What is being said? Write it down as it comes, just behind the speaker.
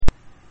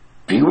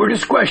Viewer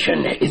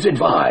discretion is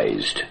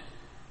advised.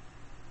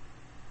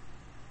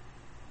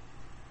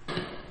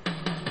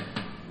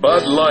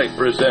 Bud Light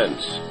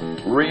presents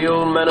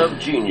Real Men of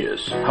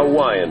Genius,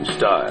 Hawaiian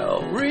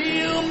style.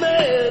 Real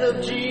Men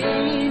of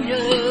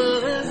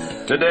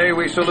Genius. Today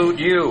we salute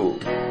you,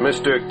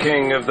 Mr.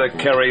 King of the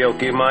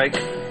Karaoke Mic.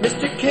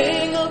 Mr.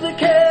 King of the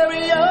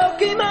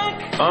Karaoke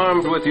Mic.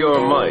 Armed with your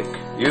mic,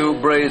 you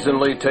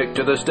brazenly take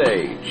to the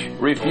stage,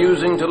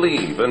 refusing to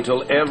leave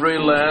until every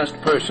last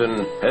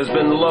person has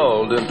been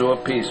lulled into a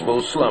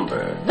peaceful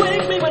slumber.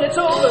 Wake me when it's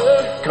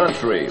over.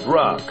 Country,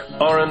 rock,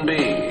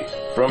 R&B.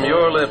 From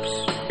your lips,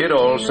 it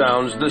all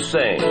sounds the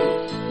same,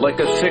 like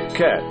a sick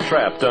cat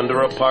trapped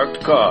under a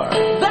parked car.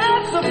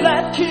 That's a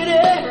black kitty.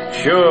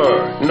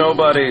 Sure,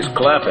 nobody's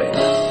clapping,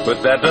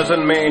 but that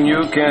doesn't mean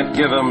you can't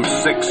give them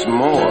 6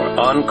 more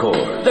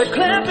encores. They're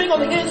clapping on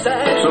the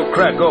inside. So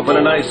crack open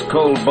an ice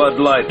cold Bud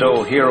Light,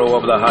 oh hero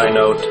of the high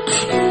note.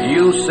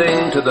 You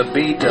sing to the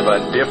beat of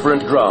a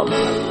different drum,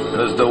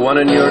 because the one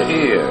in your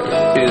ear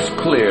is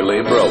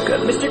clearly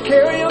broken. Mr.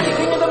 Karaoke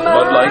King of the Mic.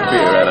 Bud Light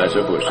beer,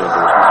 Anheuser-Busch.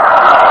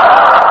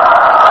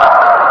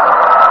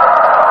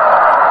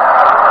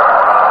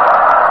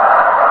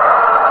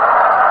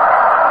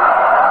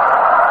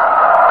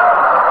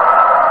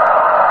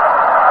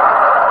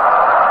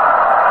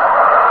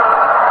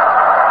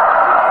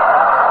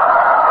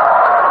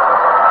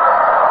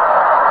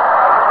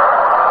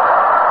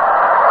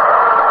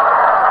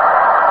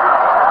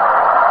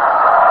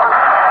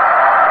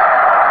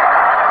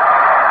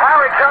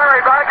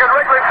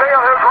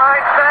 Here's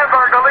Ryne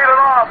Sandberg to lead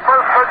it off.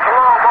 First pitch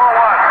low, ball 1.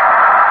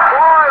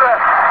 Boy,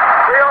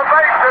 the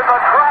ovation the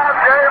crowd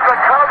gave the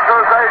Cubs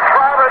as they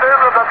trotted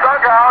into the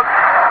dugout.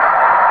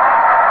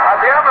 At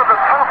the end of the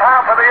top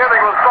half of the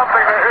inning was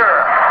something to hear.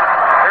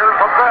 Here's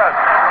the pitch.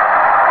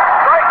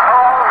 Strike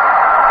call,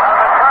 and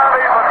the crowd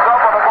even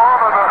some of the ball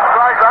to the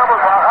strike. That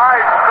was a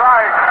high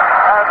strike,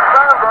 and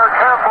Sandberg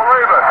can't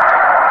believe it.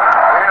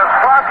 He is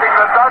tracking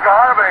the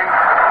dugout.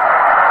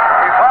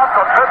 He thought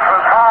the pitch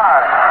was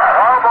high.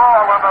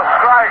 Ball with a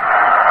strike.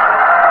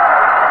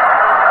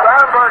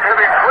 Sandberg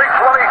hitting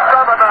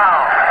 327 now.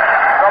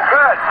 The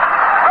pitch.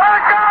 There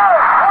it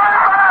goes. Way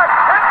back.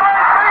 It may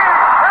be.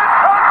 It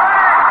could be.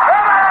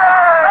 It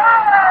is.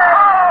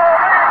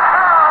 Holy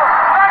cow.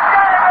 The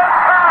game is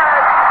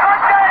tied. The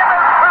game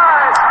is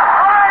tied.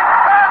 Ryne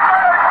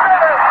Sandberg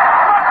did it.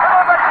 Listen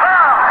to the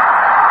crowd.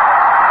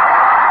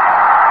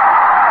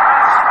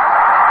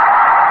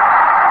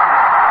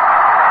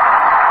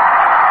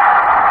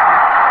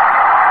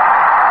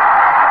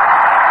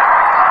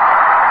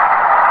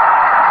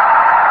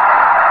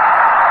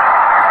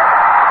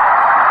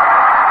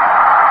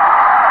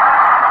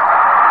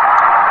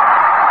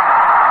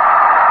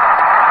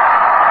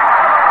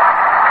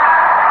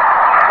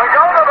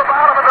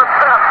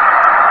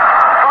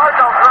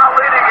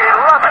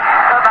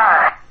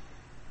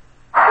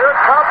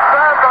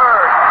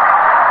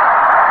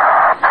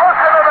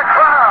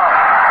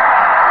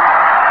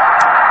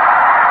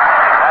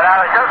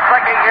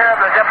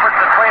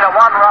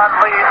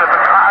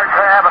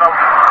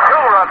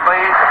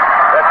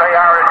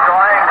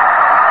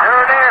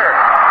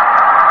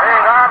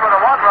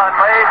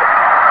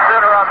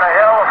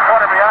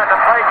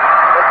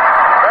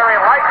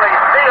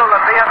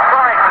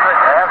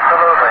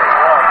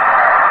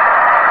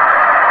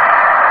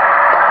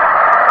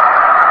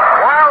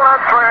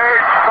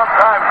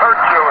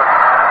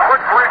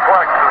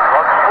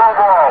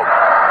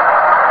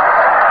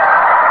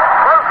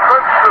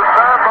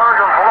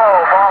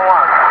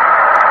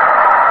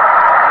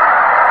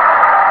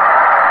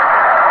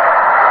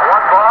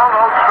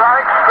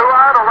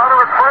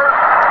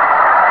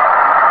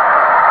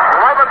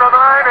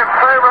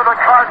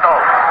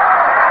 Cardinals.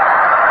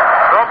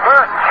 The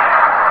pitch.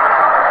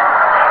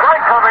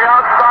 Strike on the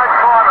outside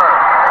corner.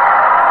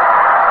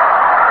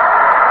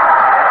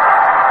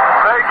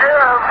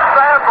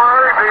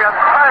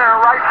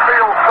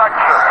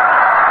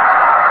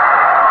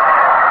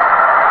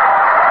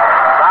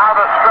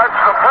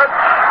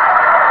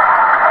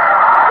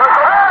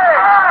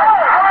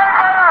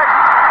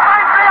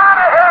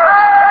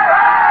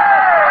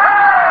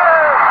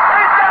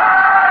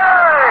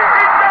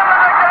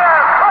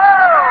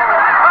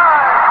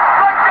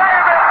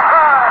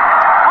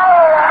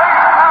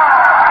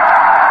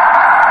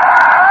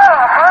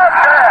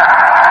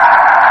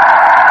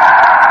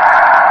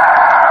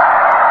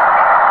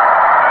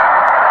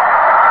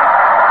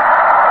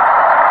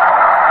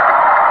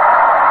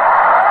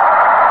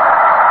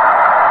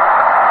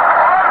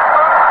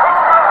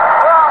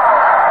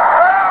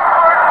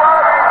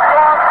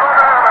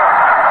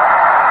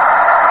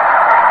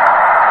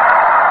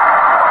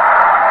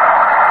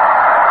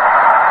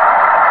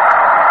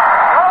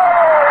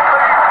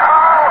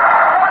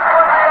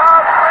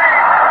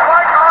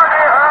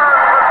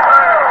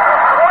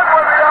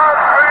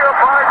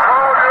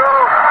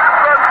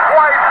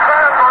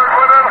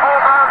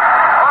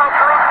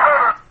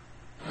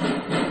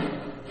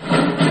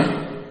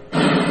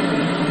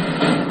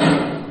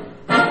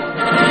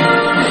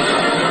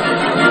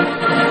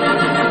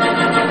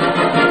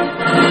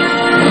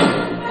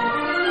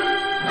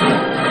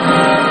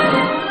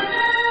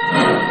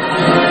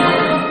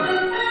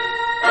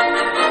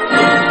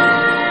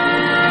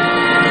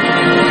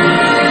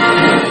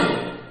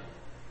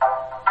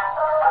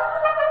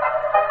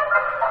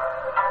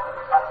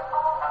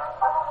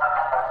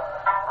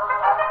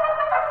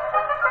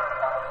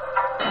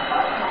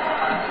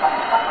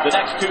 the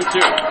next 2-2.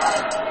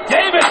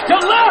 Davis to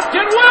left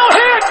and will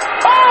hit!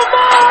 Oh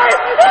my!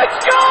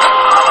 It's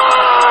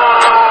gone!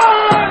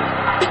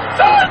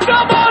 Santa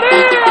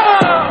Maria!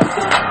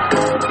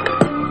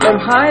 From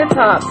high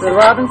atop the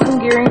Robinson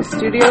Gearing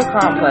Studio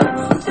Complex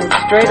and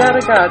straight out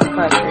of God's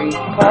country,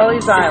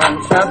 Pawleys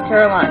Island, South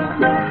Carolina,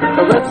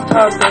 the Let's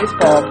Talk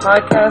Baseball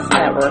Podcast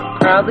Network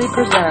proudly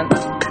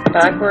presents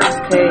Backwards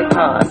K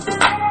Pod.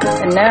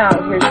 And now,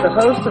 here's the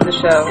host of the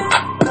show,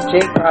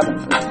 Jake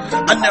Robinson.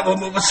 I never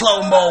move in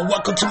slow-mo.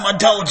 Welcome to my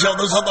dojo.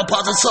 Those other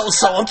pods are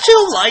so-so. I'm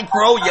chill like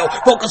bro-yo.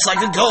 Focus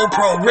like a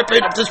GoPro.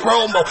 Ripping up this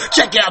promo.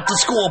 Check out the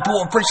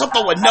scoreboard. For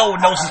something with no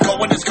nose. It's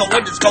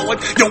going.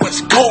 Yo,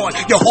 it's gone.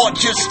 Your heart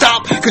just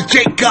stopped. Cause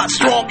Jake got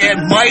strong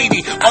and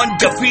mighty.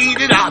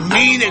 Undefeated, I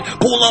mean it.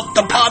 Pull up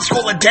the pod,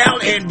 scroll it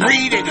down and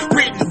read it.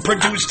 Written,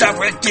 produced,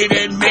 directed,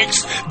 and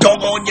mixed. Dog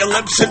on your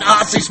lips and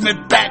Ozzie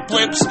Smith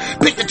backflips.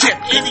 Pick a tip,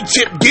 any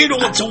tip, get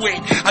onto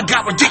it. I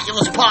got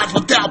ridiculous pods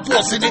without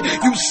forcing it.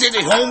 You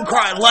sitting home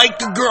crying like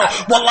a girl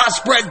while I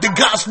spread the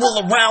gospel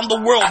around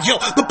the world. Yo,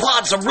 the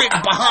pods are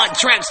written behind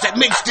tracks that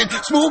mixed in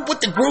smooth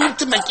with the groove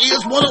to make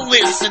ears want to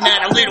listen.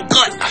 Add a little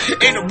gut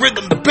and a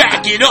rhythm to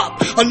back it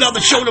up. Another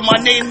show to my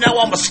name, now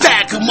I'ma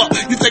stack them up.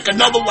 You think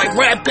another white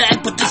rap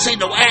back, but this ain't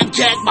no act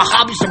jack. My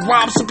hobby's to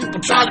rhyme, some people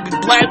try to be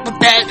black with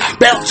that.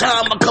 About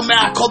time I come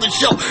out, call the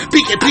show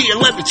BKP and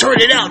let me turn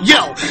it out.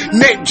 Yo,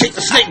 name Jake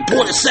the Snake,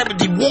 born in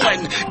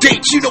 71.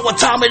 Dates, you know what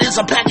time it is,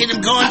 I'm packing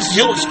them guns.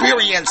 Yo,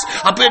 experience,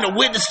 I've been a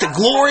witness to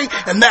glory,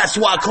 and that's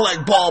why I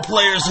collect ball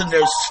players and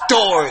their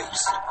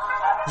stories.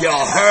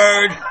 Y'all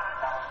heard?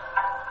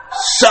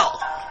 So,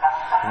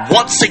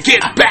 once again,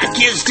 back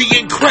is the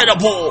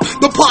incredible,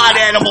 the pod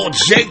animal,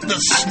 Jake the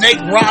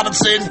Snake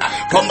Robinson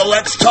from the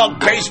Let's Talk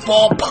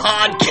Baseball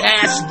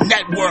Podcast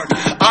Network.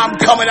 I'm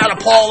coming out of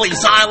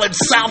Pawleys Island,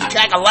 South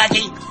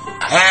Kakalaki,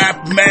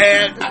 half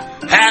man,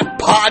 half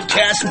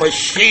podcast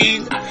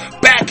machine,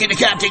 back in the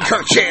Captain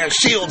Kirk chair,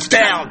 shields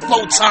down,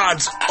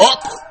 photons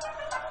up.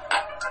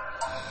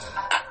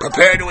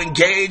 Prepare to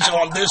engage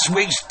on this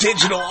week's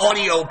digital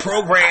audio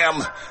program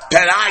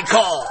that I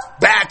call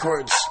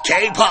Backwards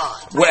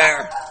K-Pod,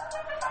 where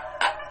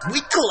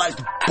we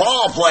collect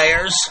ball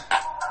players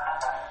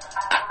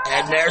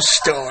and their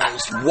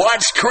stories.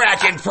 What's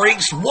cracking,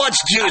 freaks?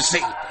 What's juicy?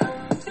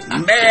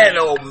 Man,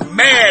 oh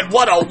man,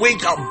 what a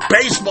week of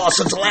baseball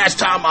since the last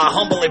time I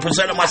humbly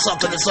presented myself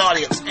to this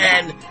audience.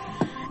 And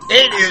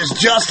it is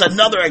just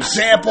another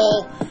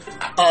example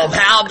of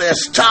how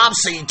this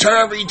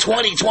topsy-turvy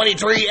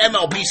 2023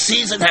 MLB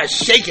season has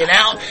shaken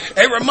out.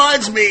 It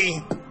reminds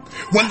me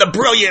when the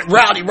brilliant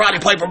Roddy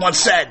Piper once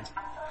said,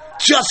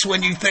 just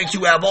when you think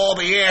you have all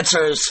the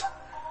answers,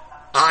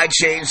 I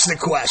change the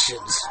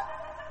questions.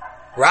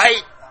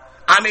 Right?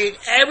 I mean,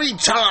 every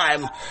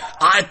time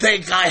I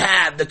think I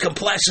have the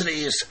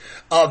complexities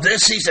of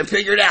this season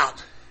figured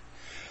out,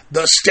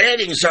 the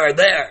standings are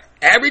there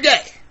every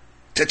day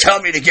to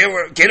tell me to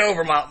get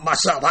over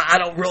myself. I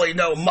don't really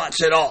know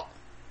much at all.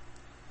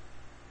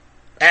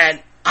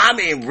 And, I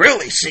mean,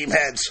 really,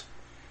 seamheads,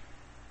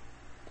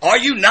 are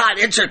you not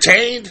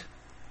entertained?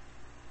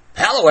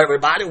 Hello,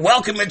 everybody.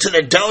 Welcome into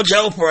the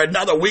dojo for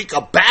another week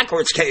of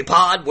Backwards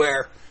K-Pod,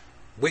 where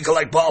we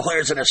collect ball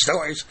players and their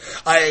stories.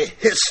 A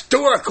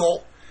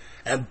historical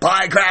and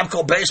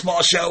biographical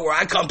baseball show where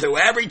I come through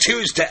every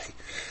Tuesday.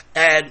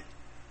 And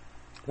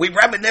we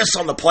reminisce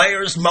on the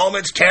players,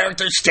 moments,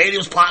 characters,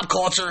 stadiums, pop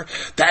culture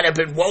that have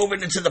been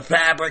woven into the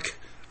fabric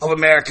of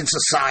American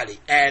society.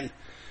 And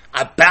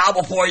I bow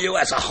before you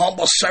as a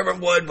humble servant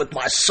would with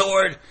my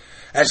sword,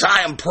 as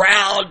I am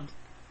proud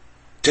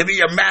to be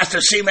your master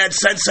seaman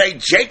sensei,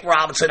 Jake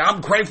Robinson.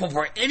 I'm grateful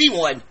for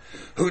anyone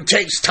who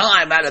takes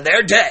time out of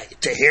their day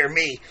to hear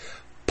me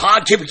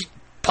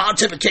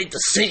pontificate the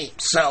scene.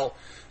 So,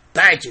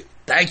 thank you.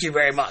 Thank you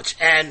very much.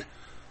 And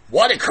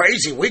what a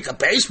crazy week of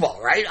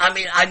baseball, right? I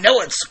mean, I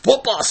know it's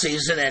football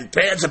season and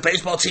fans of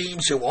baseball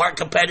teams who aren't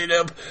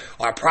competitive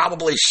are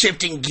probably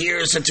shifting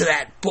gears into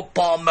that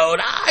football mode.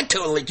 I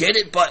totally get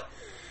it, but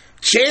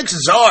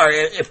chances are,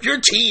 if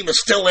your team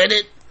is still in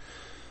it,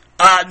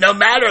 no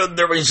matter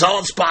the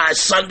results by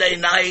Sunday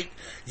night,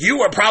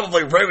 you are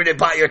probably riveted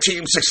by your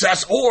team's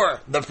success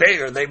or the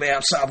failure they may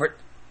have suffered.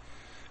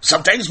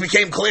 Some things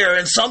became clear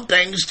and some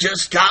things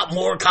just got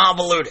more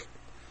convoluted.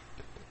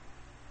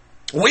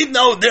 We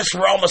know this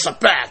for almost a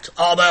fact,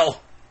 although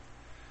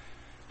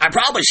I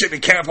probably should be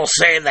careful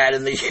saying that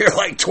in the year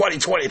like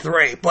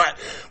 2023, but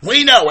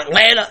we know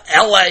Atlanta,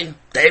 LA,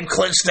 they've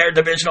clinched their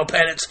divisional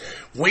pennants.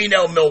 We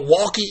know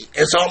Milwaukee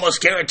is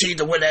almost guaranteed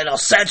to win AL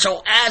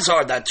Central, as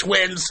are the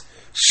Twins,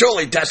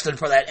 surely destined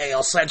for that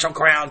AL Central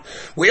crown.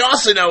 We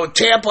also know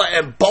Tampa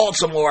and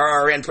Baltimore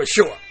are in for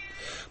sure,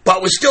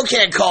 but we still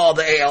can't call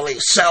the AL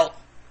East, so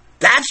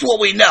that's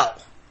what we know.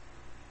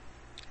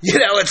 You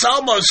know, it's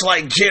almost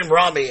like gin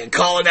rummy and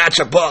calling out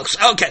your books.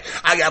 Okay,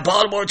 I got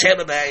Baltimore,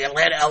 Tampa Bay,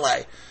 Atlanta,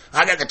 LA.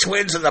 I got the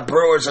Twins and the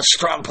Brewers as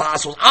strong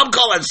possibles. I'm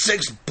calling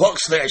 6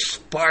 books there,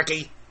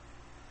 Sparky.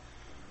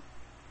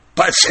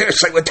 But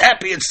seriously, with that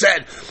being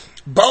said,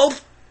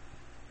 both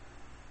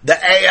The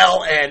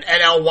AL and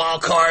NL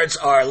wild cards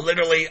are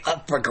literally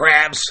up for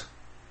grabs.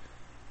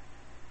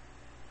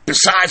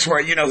 Besides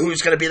for,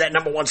 who's going to be that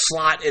number one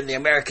slot in the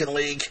American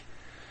League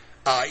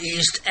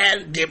East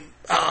and the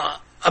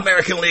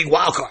American League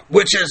wild card,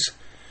 which is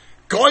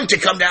going to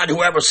come down to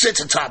whoever sits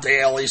atop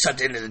the AL East at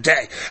the end of the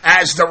day.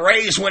 As the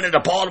Rays went into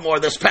Baltimore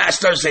this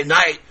past Thursday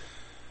night,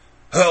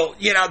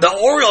 the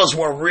Orioles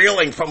were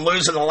reeling from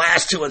losing the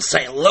last two in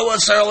St.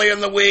 Louis early in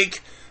the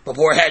week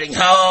before heading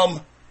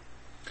home.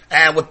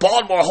 And with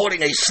Baltimore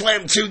holding a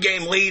slim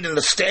 2-game lead in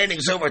the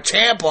standings over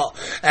Tampa,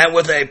 and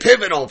with a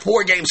pivotal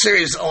 4-game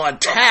series on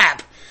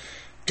tap,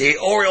 the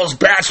Orioles'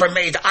 bats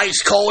remained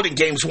ice cold in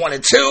games 1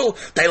 and 2.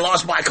 They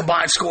lost by a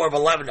combined score of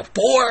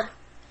 11-4.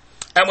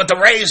 And with the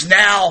Rays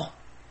now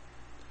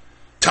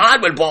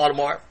tied with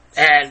Baltimore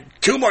and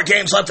 2 more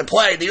games left to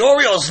play, the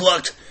Orioles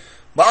looked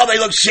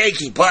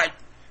shaky. But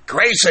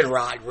Grayson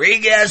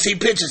Rodriguez, he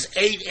pitches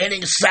 8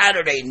 innings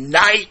Saturday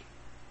night.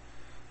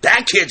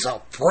 That kid's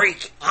a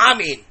freak. I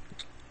mean,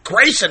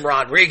 Grayson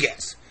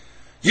Rodriguez.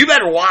 You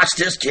better watch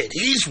this kid.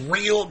 He's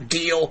real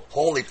deal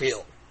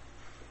Holyfield.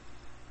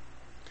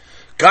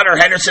 Gunnar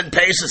Henderson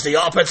paces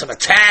the offensive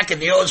attack,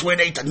 and the O's win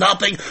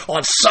 8-0.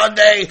 On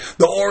Sunday,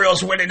 the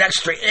Orioles win in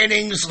extra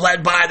innings,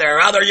 led by their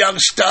other young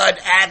stud,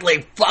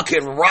 Adley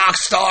fucking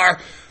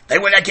Rockstar. They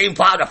win that game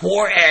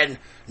 5-4, and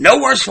no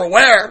worse for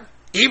wear.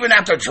 Even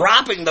after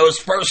dropping those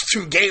first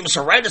 2 games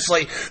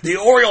horrendously, the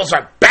Orioles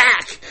are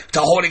back to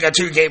holding a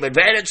 2-game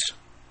advantage.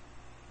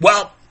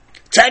 Well,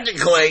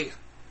 technically,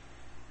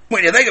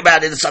 when you think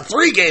about it, it's a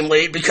 3-game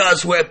lead,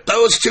 because with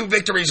those 2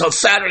 victories on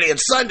Saturday and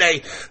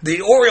Sunday, the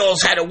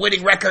Orioles had a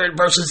winning record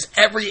versus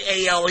every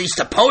AL East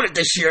opponent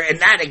this year, and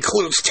that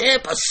includes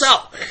Tampa. So,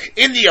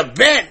 in the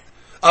event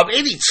of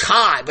any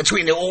tie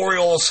between the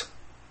Orioles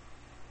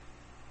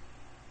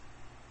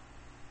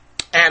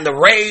and the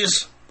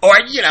Rays, or,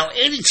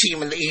 any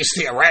team in the East,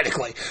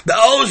 theoretically, the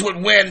O's would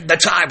win the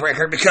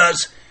tiebreaker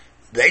because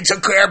they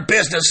took care of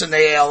business in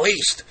the AL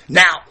East.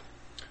 Now,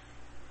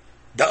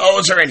 the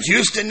O's are in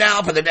Houston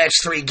now for the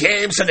next 3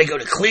 games, and they go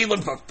to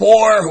Cleveland for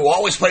 4, who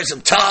always plays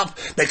them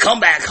tough. They come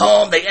back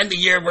home. They end the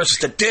year versus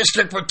the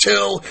District for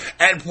 2,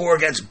 and 4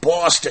 against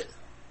Boston.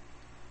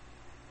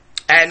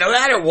 And no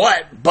matter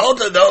what,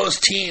 both of those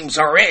teams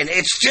are in.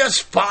 It's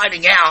just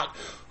finding out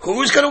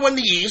who's going to win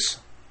the East.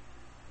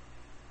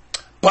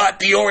 But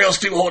the Orioles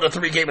do hold a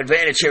 3-game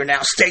advantage here now.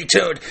 Stay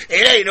tuned.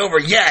 It ain't over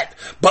yet.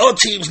 Both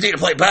teams need to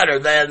play better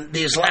than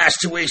these last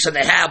 2 weeks than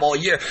they have all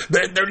year.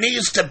 There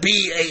needs to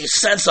be a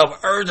sense of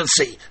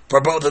urgency for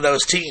both of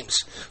those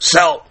teams.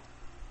 So,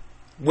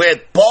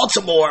 with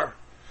Baltimore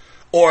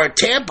or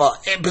Tampa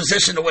in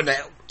position to win the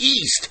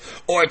East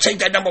or take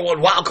that number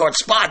 1 wildcard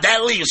spot,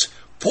 that leaves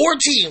 4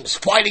 teams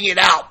fighting it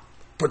out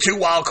for 2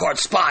 wildcard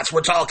spots.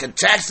 We're talking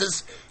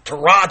Texas,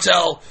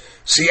 Toronto,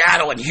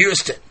 Seattle, and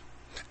Houston.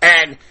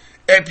 And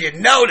if you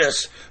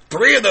notice,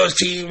 3 of those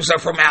teams are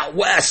from out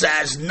west,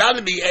 as none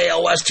of the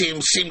AL West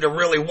teams seem to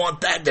really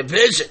want that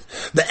division.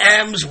 The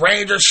M's,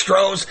 Rangers,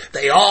 Stros,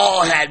 they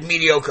all had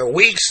mediocre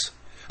weeks.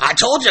 I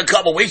told you a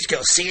couple weeks ago,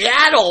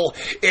 Seattle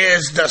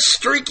is the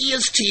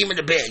streakiest team in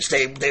the bigs.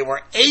 They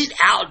were 8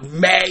 out in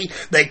May.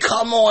 They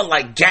come on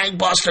like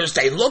gangbusters.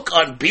 They look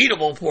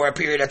unbeatable for a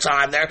period of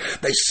time there.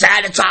 They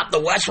sat atop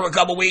the West for a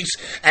couple weeks,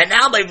 and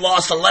now they've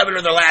lost 11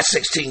 of their last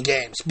 16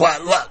 games.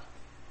 But look,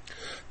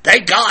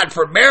 thank God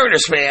for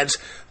Mariners fans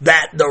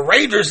that the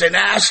Rangers and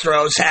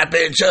Astros have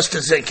been just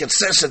as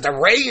inconsistent.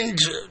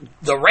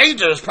 The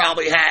Rangers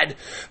probably had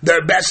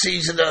their best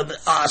season of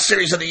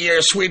series of the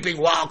year,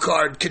 sweeping wild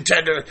card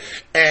contender,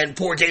 and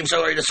 4 games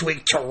earlier this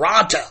week,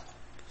 Toronto.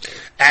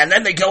 And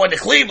then they go into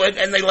Cleveland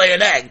and they lay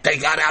an egg. They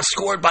got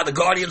outscored by the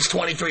Guardians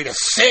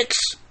 23-6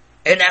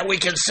 in that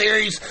weekend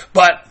series,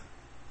 but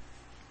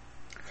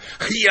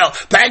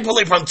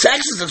thankfully from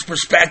Texas's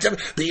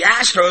perspective, the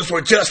Astros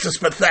were just as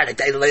pathetic.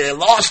 They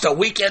lost a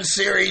weekend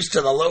series to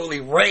the lowly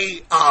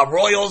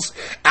Royals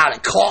out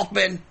of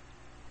Kaufman.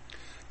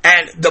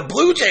 And the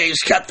Blue Jays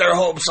kept their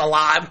hopes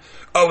alive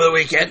over the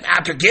weekend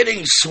after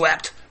getting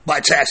swept by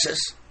Texas.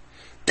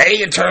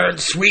 They, in turn,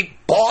 sweep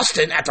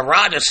Boston at the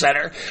Rogers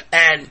Center.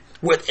 And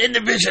with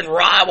in-division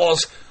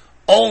rivals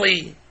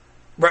only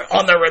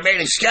on their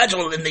remaining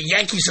schedule in the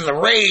Yankees and the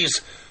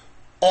Rays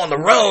on the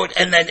road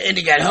and then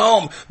ending at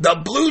home, the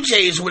Blue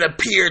Jays would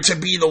appear to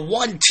be the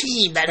one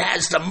team that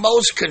has the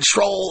most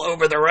control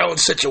over their own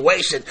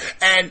situation.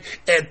 And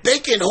if they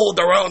can hold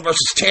their own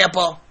versus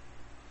Tampa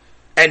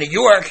and New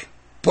York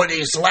for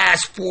these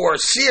last 4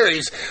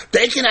 series,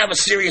 they can have a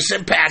serious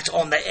impact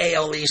on the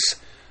AL East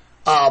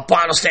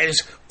final standings,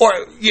 or,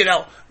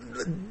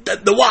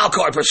 the wild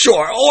card for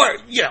sure, or,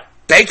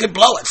 they could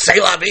blow it.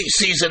 C'est la vie,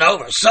 season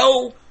over.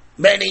 So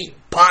many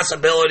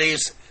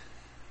possibilities.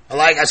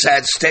 Like I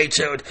said, stay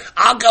tuned.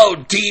 I'll go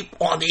deep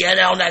on the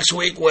NL next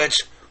week, which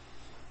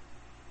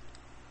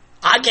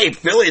I gave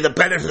Philly the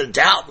benefit of the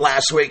doubt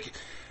last week,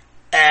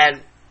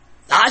 and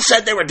I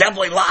said they were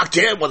definitely locked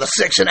in with a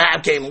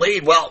 6.5 game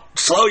lead. Well,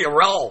 slow your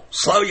roll.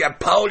 Slow your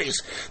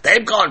ponies.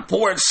 They've gone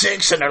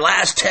 4-6 in their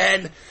last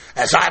 10.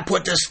 As I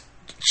put this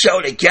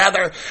show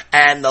together,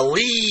 and the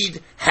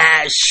lead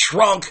has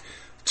shrunk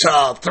to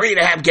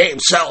 3.5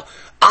 games. So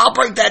I'll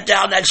break that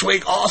down next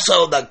week.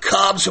 Also, the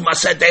Cubs, whom I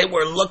said they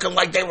were looking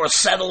like they were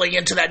settling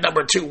into that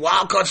number 2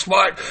 wildcard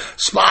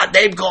spot,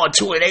 they've gone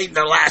 2-8 in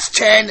their last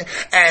 10,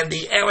 and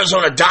the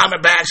Arizona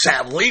Diamondbacks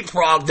have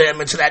leapfrogged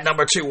them into that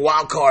number 2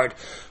 wildcard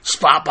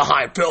spot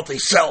behind Filthy.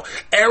 So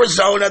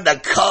Arizona,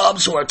 the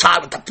Cubs, who are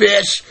tied with the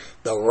Fish,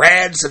 the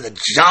Reds, and the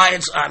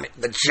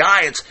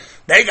Giants,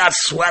 they got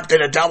swept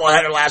in a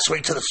doubleheader last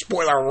week to the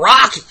spoiler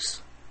Rockies.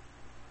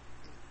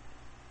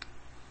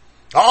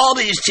 All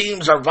these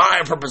teams are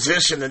vying for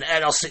position in the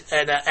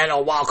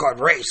NL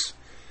wildcard race.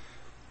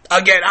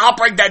 Again, I'll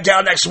break that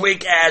down next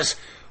week as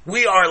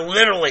we are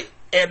literally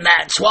in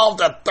that 12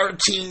 to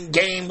 13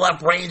 game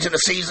left range in the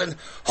season.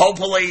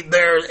 Hopefully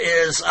there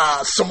is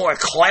some more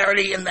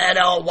clarity in the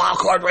NL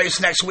wildcard race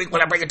next week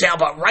when I break it down.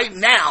 But right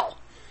now,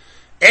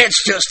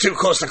 it's just too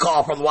close to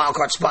call from the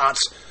wildcard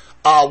spots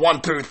 1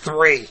 through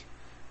 3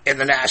 in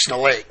the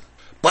National League.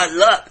 But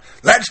look,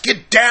 let's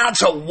get down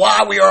to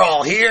why we are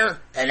all here,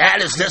 and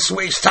that is this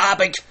week's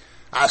topic.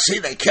 I see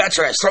the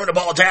catcher has thrown the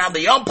ball down,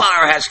 the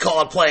umpire has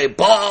called play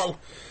ball,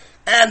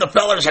 and the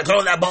fellas are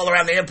throwing that ball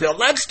around the infield.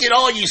 Let's get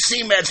all you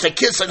C-Meds to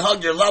kiss and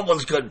hug your loved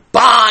ones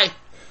goodbye.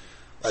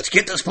 Let's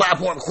get this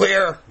platform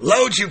clear.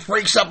 Load you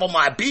freaks up on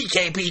my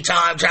BKP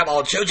time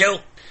travel Juju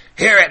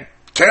here at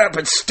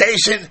Terrapin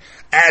Station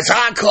as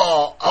I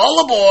call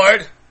all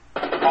aboard.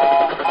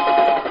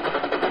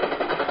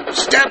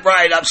 Step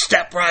right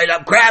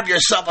up, grab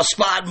yourself a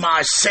spot in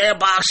my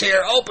sandbox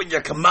here, open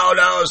your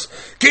kimonos,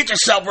 get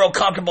yourself real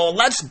comfortable,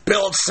 let's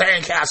build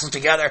sandcastles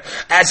together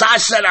as I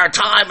set our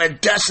time and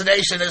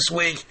destination this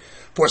week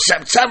for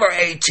September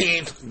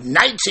 18th,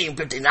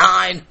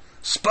 1959,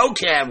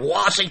 Spokane,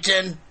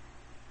 Washington.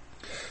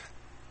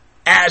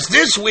 As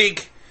this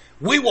week,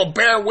 we will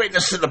bear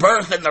witness to the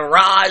birth and the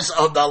rise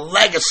of the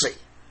legacy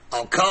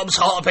of Cubs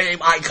Hall of Fame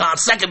icon,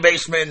 second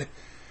baseman,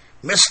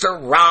 Mr.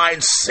 Ryne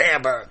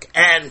Sandberg.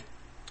 And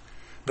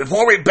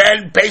before we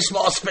bend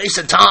baseball space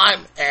and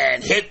time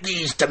and hit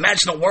these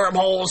dimensional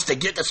wormholes to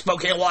get to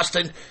Spokane,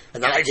 Washington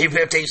in the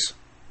 1950s,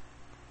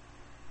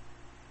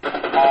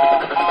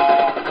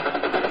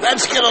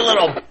 let's get a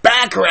little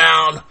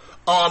background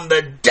on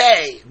the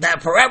day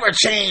that forever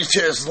changed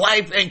his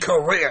life and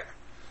career.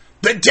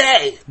 The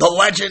day the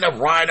legend of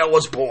Ryno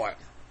was born.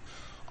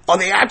 On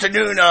the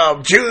afternoon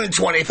of June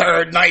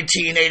 23rd,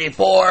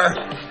 1984,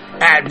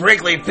 at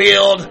Wrigley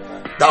Field,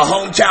 the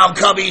hometown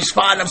Cubbies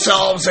find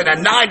themselves in a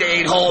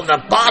 9-8 hole in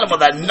the bottom of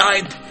the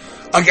ninth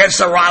against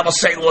the rival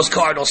St. Louis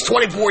Cardinals.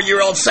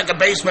 24-year-old second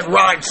baseman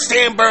Ryne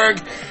Sandberg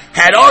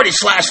had already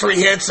slashed 3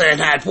 hits and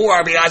had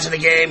 4 RBIs in the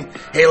game.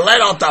 He led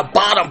off the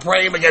bottom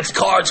frame against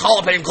Cards Hall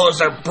of Fame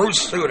closer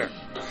Bruce Sutter.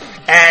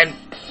 And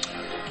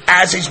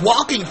as he's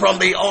walking from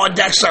the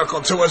on-deck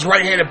circle to his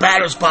right-handed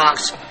batter's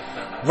box,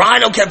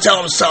 Ryno kept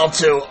telling himself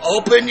to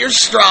open your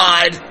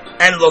stride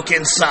and look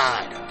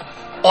inside.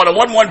 On a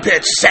 1-1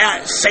 pitch,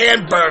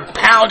 Sandberg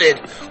pounded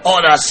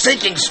on a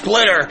sinking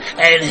splitter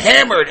and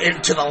hammered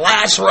into the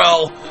last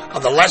row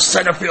of the left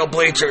center field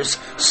bleachers.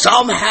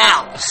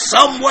 Somehow,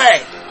 some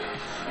way,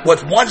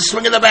 with one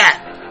swing of the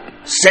bat,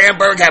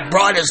 Sandberg had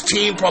brought his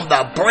team from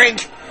the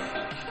brink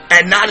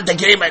and knotted the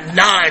game at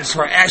 9s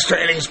for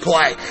extra innings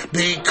play.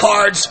 The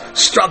Cards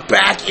struck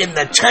back in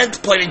the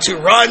 10th, plating 2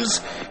 runs,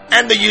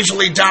 and the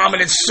usually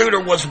dominant Sutter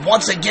was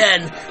once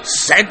again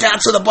sent out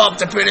to the bump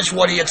to finish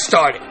what he had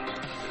started.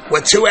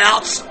 With 2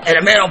 outs and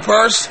a man on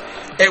first,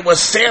 it was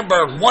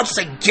Sandberg once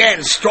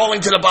again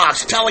strolling to the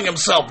box, telling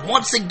himself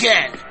once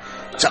again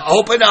to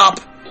open up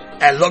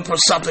and look for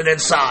something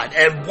inside.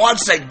 And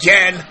once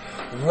again,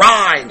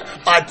 Ryne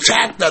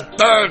attacked the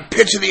third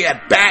pitch of the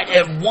at-bat,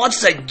 and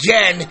once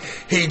again,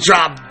 he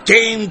dropped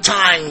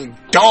game-tying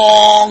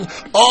dong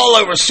all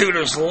over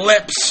Sutter's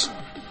lips.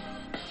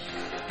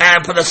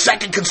 And for the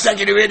second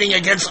consecutive inning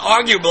against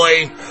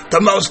arguably the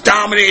most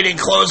dominating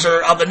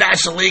closer of the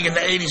National League in the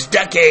 80s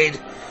decade,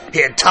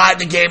 he had tied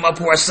the game up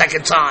for a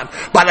second time.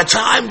 By the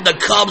time the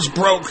Cubs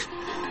broke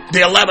the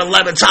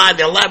 11-11 tie,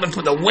 the 11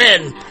 for the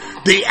win,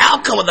 the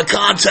outcome of the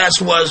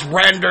contest was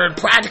rendered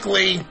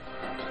practically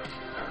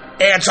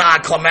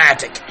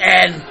anticlimactic.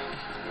 And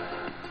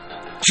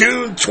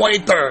June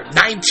 23rd,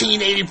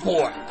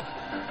 1984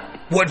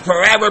 would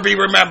forever be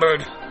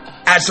remembered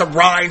as the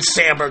Ryne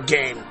Sandberg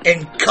game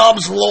in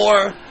Cubs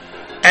lore,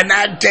 and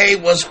that day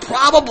was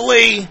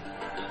probably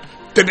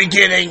the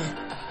beginning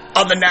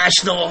of the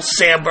national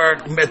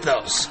Sandberg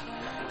mythos.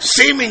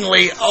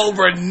 Seemingly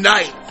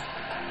overnight,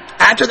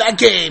 after that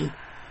game,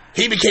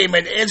 he became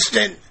an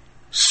instant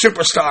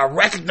superstar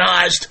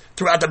recognized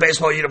throughout the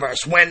baseball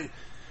universe. When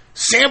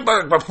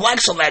Sandberg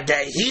reflects on that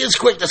day, he is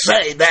quick to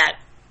say that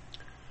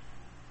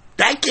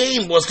that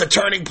game was the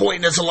turning point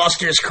in his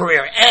illustrious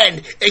career,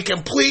 and it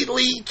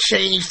completely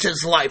changed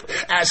his life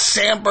as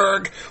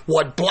Sandberg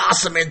would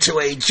blossom into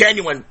a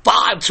genuine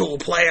 5-tool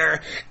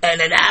player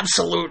and an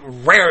absolute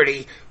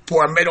rarity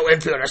for a middle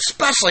infielder,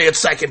 especially at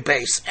second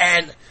base.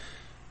 And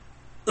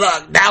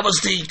look, that was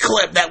the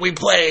clip that we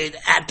played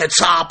at the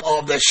top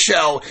of the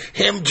show.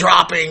 Him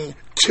dropping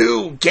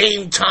 2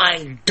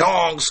 game-time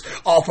dongs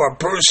off of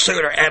Bruce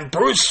Sutter. And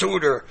Bruce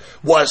Sutter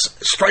was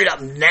straight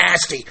up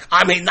nasty.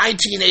 I mean,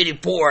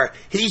 1984,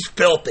 he's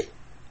filthy.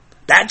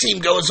 That team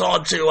goes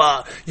on to,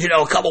 a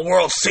couple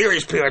World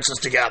Series appearances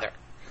together.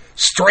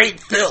 Straight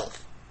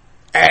filth.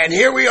 And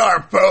here we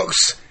are,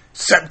 folks.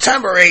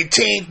 September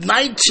 18th,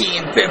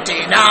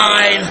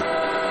 1959.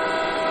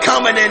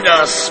 Coming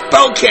into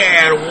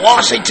Spokane,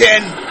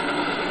 Washington,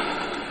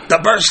 the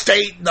birth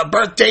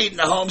date and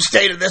the home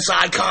state of this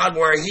icon,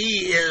 where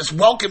he is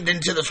welcomed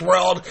into this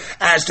world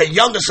as the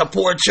youngest of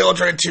 4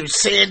 children to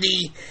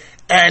Sandy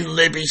and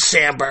Libby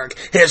Sandberg.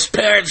 His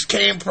parents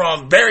came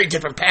from very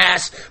different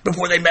paths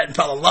before they met and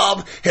fell in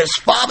love. His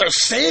father,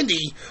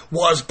 Sandy,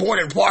 was born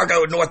in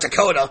Fargo, North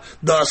Dakota,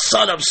 the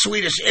son of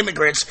Swedish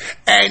immigrants,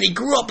 and he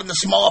grew up in the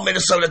small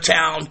Minnesota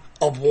town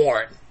of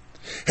Warren.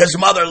 His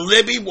mother,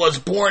 Libby, was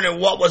born in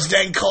what was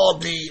then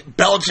called the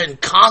Belgian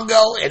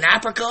Congo in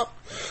Africa,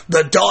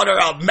 the daughter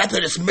of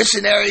Methodist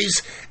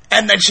missionaries,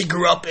 and then she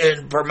grew up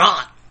in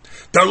Vermont.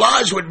 Their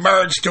lives would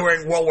merge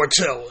during World War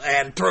II,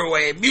 and through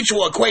a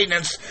mutual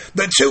acquaintance,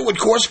 the two would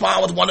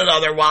correspond with one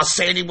another while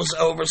Sandy was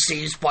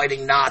overseas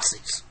fighting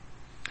Nazis.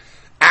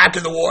 After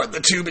the war, the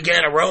two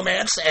began a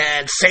romance,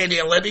 and Sandy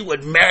and Libby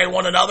would marry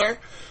one another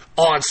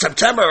on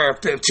September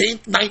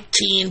 15th,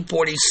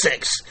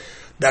 1946.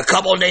 The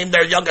couple named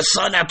their youngest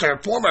son after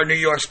former New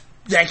York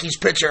Yankees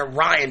pitcher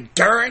Ryan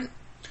Duran.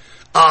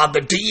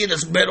 The D in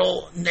his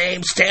middle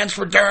name stands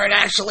for Duran,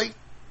 actually.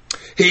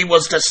 He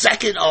was the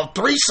second of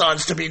 3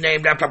 sons to be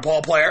named after a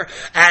ballplayer,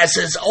 as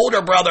his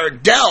older brother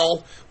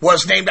Del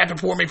was named after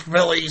former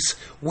Phillies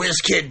whiz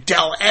kid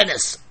Del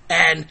Ennis,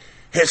 and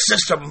his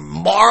sister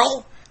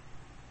Marl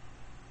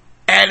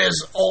and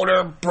his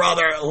older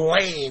brother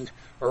Lane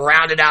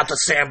rounded out the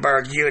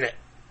Sandberg unit.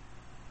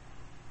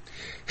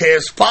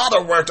 His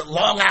father worked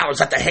long hours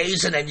at the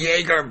Hazen and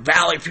Yeager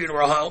Valley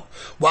Funeral Home,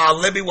 while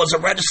Libby was a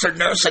registered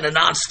nurse and a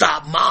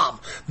nonstop mom.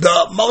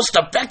 The most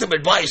effective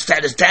advice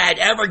that his dad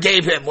ever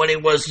gave him when he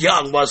was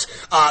young was,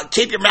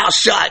 keep your mouth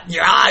shut and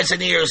your eyes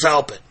and ears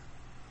open.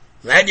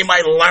 Then you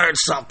might learn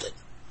something.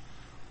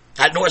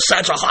 At North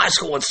Central High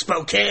School in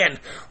Spokane,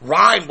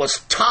 Ryne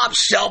was top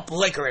shelf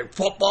liquor in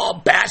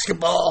football,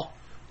 basketball,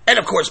 and,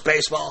 of course,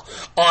 baseball.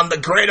 On the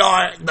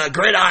gridiron,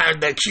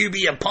 the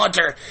QB and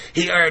punter,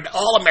 he earned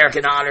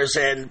All-American honors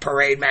in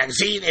Parade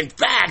magazine. In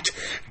fact,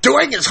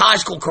 during his high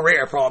school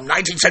career from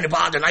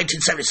 1975 to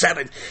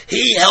 1977,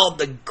 he held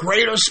the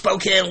Greater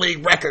Spokane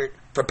League record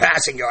for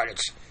passing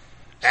yardage.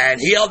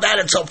 And he held that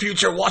until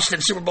future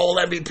Washington Super Bowl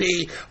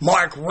MVP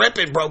Mark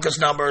Rippon broke his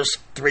numbers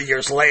 3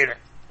 years later.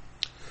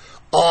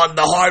 On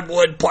the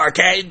hardwood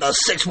parquet, the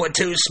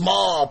 6'2"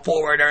 small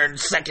forward earned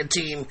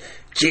second-team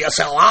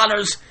GSL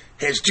honors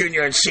his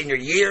junior and senior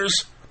years.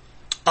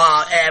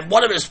 And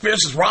one of his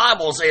fiercest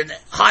rivals in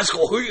high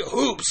school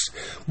hoops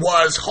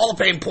was Hall of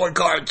Fame point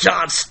guard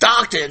John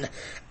Stockton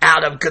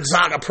out of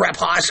Gonzaga Prep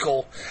High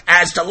School,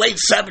 as the late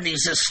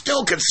 70s is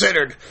still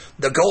considered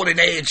the golden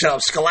age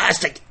of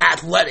scholastic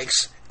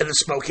athletics in the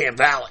Spokane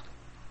Valley.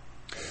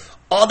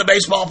 On the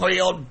baseball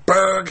field,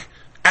 Berg,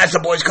 as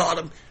the boys called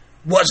him,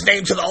 was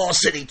named to the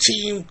All-City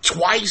team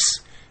twice.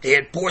 He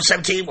hit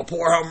 .417 with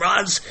 4 home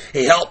runs.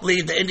 He helped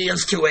lead the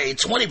Indians to a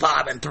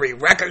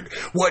 25-3 record,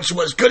 which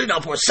was good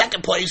enough for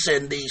second place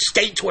in the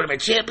state tournament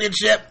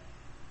championship.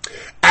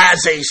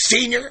 As a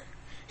senior,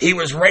 he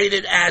was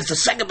rated as the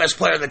second best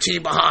player of the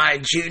team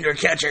behind junior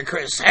catcher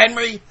Chris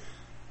Henry,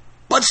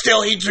 but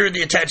still he drew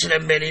the attention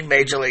of many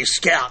major league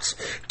scouts.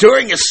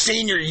 During his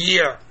senior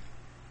year,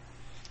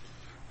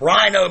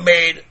 Ryno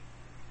made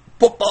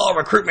football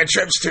recruitment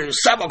trips to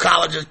several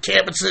colleges,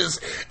 campuses,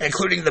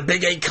 including the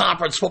Big 8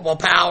 Conference football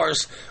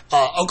powers,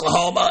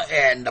 Oklahoma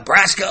and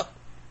Nebraska.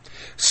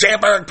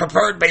 Sandberg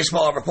preferred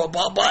baseball over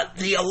football, but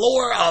the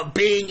allure of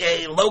being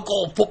a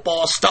local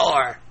football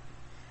star,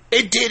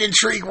 it did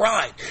intrigue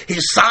Ryne. He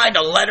signed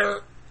a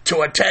letter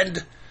of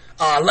intent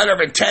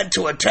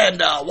to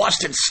attend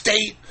Washington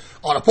State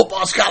on a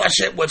football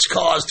scholarship, which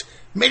caused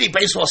many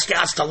baseball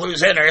scouts to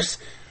lose interest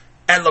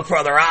and look for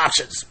other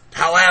options.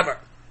 However,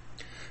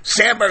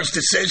 Sandberg's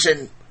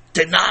decision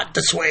did not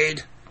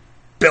dissuade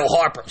Bill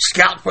Harper,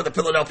 scout for the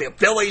Philadelphia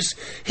Phillies.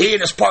 He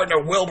and his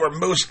partner Wilbur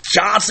Moose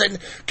Johnson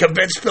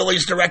convinced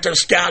Phillies director of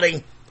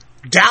scouting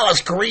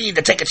Dallas Green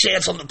to take a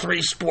chance on the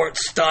 3-sport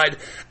stud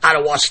out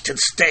of Washington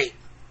State.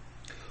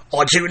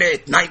 On June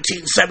 8,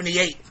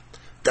 1978,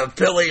 the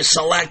Phillies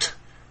select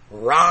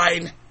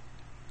Ryne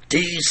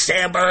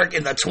Sandberg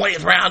in the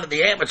 20th round of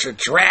the amateur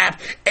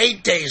draft.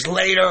 8 days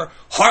later,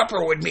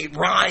 Harper would meet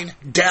Ryne,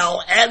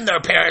 Dell, and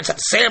their parents at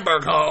the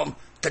Sandberg home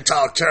to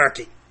talk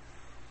turkey.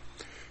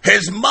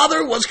 His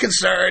mother was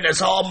concerned,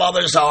 as all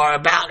mothers are,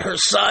 about her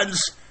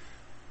son's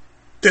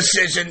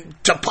decision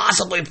to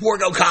possibly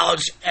forego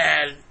college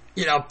and,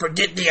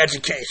 forget the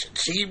education.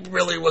 She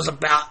really was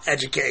about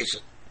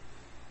education.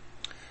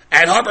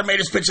 And Harper made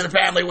his pitch to the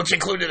family, which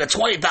included a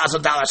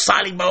 $20,000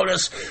 signing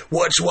bonus,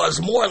 which was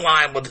more in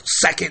line with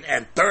second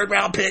and third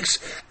round picks,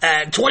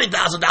 and $20,000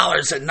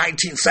 in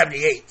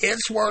 1978.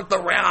 It's worth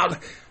around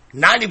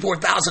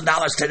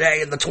 $94,000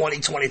 today in the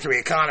 2023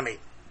 economy.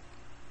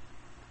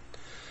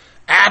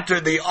 After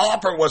the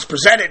offer was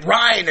presented,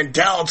 Ryne and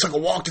Dell took a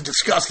walk to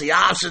discuss the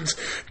options.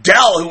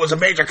 Dell, who was a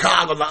major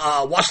cog on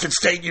the Washington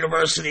State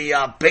University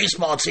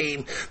baseball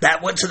team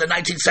that went to the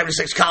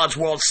 1976 College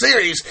World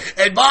Series,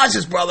 advised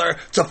his brother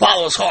to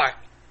follow his heart,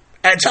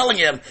 and telling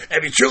him,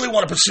 if you truly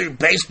want to pursue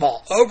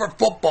baseball over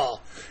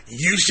football,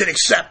 you should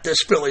accept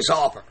this Phillies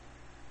offer.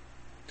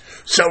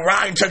 So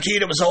Ryne took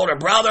heed of his older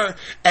brother,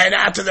 and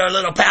after their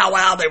little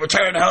powwow, they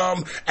returned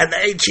home, and the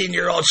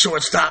 18-year-old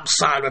shortstop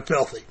signed with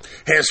Filthy.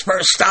 His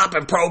first stop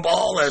in pro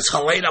ball is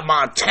Helena,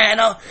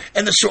 Montana,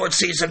 in the short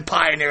season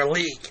Pioneer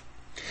League.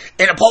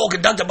 In a poll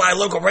conducted by a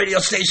local radio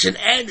station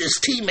and his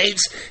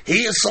teammates,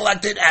 he is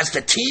selected as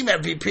the team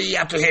MVP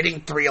after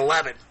hitting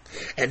 .311.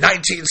 In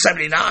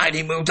 1979,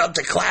 he moved up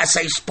to Class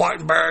A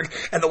Spartanburg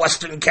in the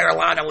Western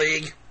Carolina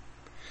League,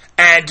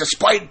 and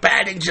despite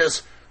batting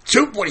just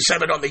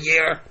 .247 on the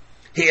year,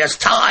 he has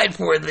tied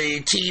for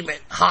the team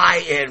high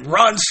in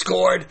runs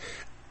scored.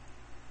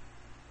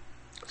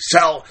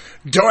 So,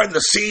 during the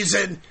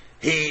season,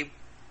 he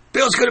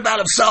feels good about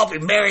himself. He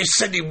marries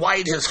Cindy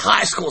White, his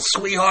high school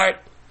sweetheart.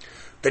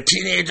 The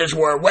teenagers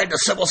were wed in a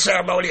civil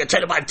ceremony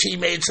attended by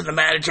teammates and the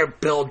manager,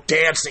 Bill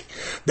Dancy.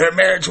 Their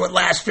marriage would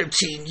last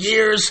 15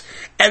 years,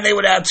 and they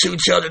would have 2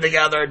 children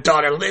together,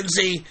 daughter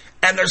Lindsay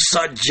and their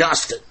son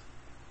Justin.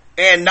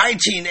 In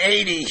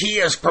 1980, he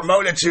is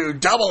promoted to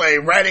Double-A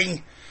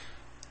Reading,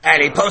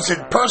 and he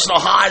posted personal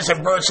highs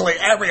in virtually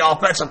every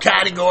offensive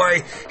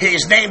category.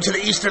 He's named to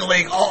the Eastern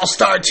League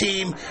All-Star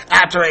team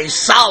after a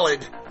solid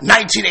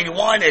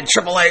 1981 in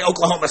AAA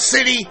Oklahoma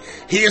City.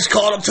 He is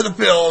called up to the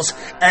Phils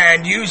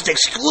and used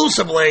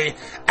exclusively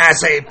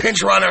as a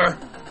pinch runner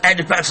and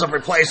defensive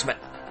replacement.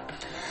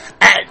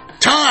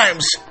 At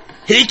times,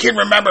 he can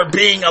remember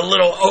being a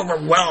little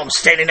overwhelmed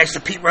standing next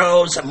to Pete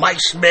Rose and Mike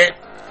Schmidt.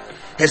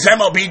 His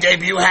MLB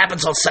debut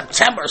happens on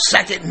September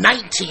 2nd,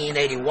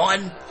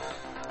 1981.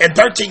 In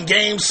 13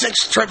 games,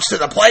 6 trips to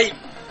the plate.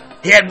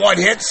 He had 1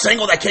 hit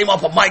single that came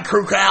off of Mike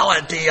Krukow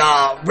at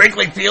the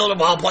Wrigley Field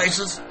of all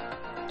places.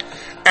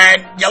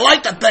 And you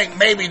like to think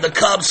maybe the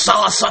Cubs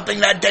saw something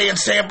that day in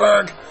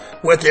Sandberg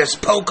with his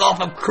poke off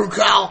of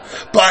Krukow.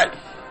 But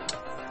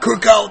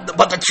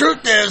the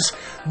truth is,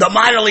 the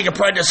minor league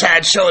apprentice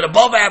had showed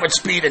above average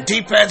speed and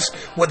defense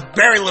with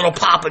very little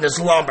pop in his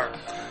lumber.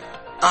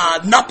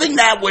 Nothing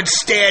that would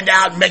stand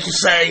out and make you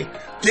say,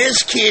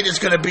 this kid is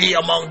going to be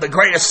among the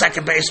greatest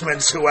second basemen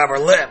who ever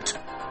lived.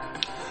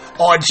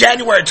 On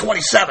January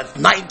 27th,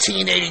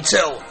 1982,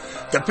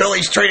 the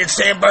Phillies traded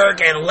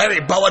Sandberg and Larry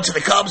Boa to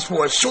the Cubs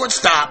for a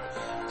shortstop,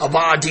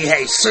 Ivan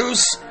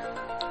DeJesus.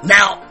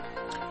 Now,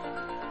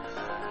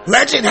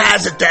 legend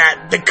has it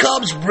that the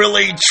Cubs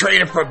really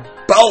traded for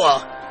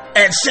Boa,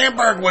 and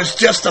Sandberg was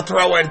just a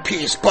throw-in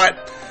piece,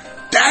 but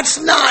that's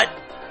not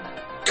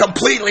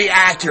completely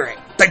accurate.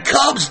 The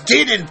Cubs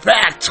did, in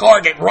fact,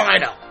 target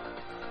Ryno.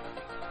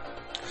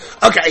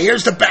 Okay,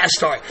 here's the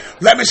backstory.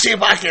 Let me see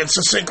if I can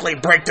succinctly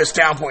break this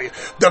down for you.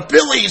 The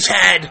Phillies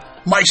had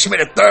Mike Schmidt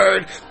at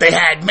third, they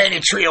had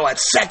Manny Trio at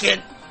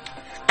second,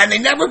 and they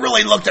never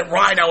really looked at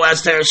Ryno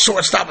as their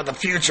shortstop of the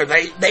future.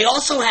 They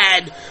also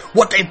had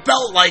what they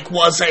felt like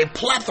was a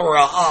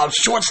plethora of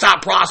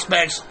shortstop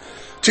prospects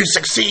to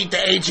succeed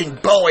the aging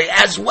Bowie,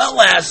 as well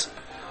as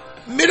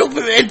middle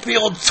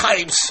infield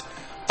types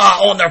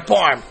on their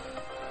farm.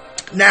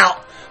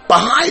 Now,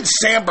 behind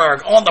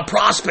Sandberg on the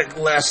prospect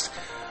list,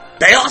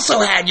 they also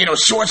had,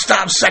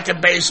 shortstop,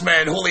 second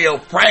baseman Julio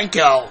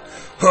Franco,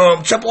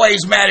 whom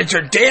AAA's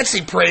manager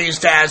Dancy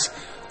praised as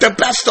the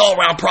best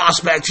all-around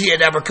prospect he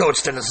had ever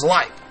coached in his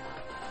life.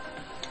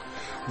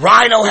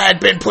 Ryno had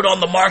been put on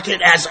the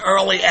market as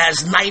early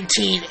as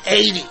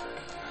 1980.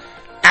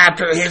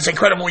 After his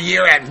incredible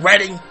year at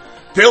Reading,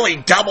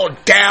 Philly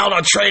doubled down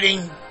on trading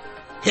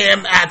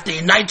him at the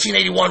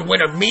 1981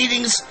 winter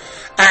meetings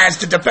as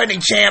the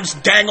defending champs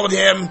dangled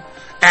him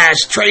as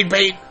trade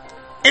bait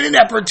in an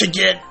effort to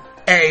get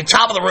a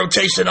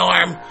top-of-the-rotation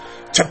arm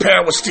to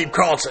pair with Steve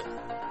Carlson.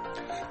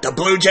 The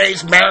Blue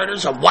Jays,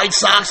 Mariners, and White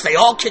Sox, they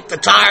all kicked the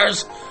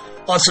tires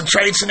on some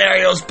trade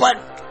scenarios, but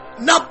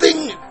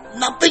nothing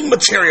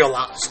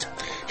materialized.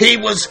 He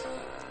was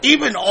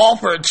even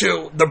offered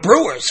to the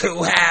Brewers,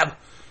 who have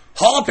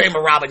Hall of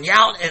Famer Robin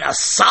Yount and a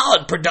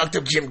solid,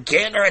 productive Jim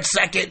Gantner at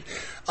second,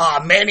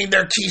 manning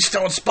their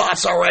keystone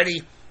spots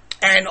already,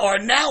 and are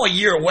now a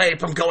year away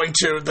from going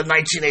to the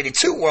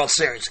 1982 World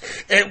Series.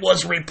 It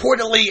was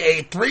reportedly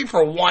a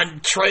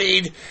 3-for-1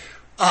 trade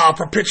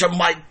for pitcher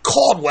Mike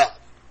Caldwell.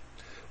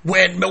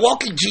 When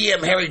Milwaukee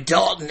GM Harry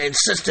Dalton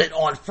insisted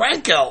on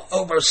Franco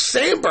over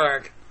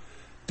Sandberg,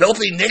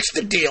 Filthy nixed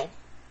the deal.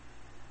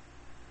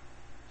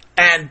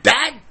 And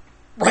that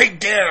right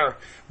there,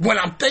 when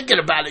I'm thinking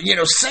about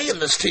it, saying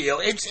this to you,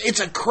 it's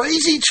a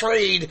crazy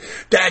trade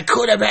that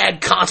could have had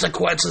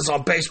consequences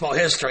on baseball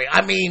history.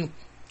 I mean,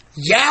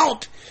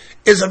 Yount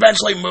is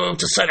eventually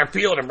moved to center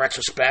field in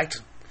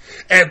retrospect.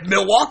 If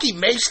Milwaukee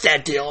makes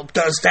that deal,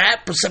 does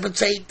that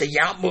precipitate the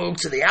Yount move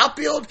to the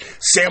outfield?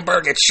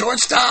 Sandberg at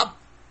shortstop?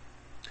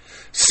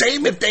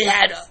 Same if they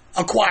had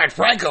acquired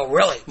Franco,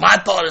 really. My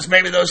thought is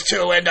maybe those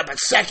two end up at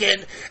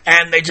second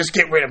and they just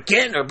get rid of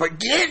Gintner. But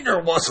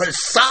Gintner was a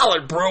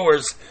solid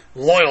Brewers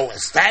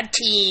loyalist. That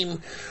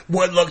team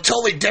would look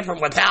totally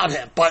different without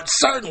him. But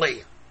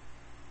certainly,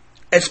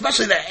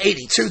 especially that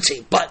 82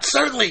 team, but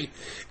certainly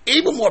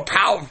even more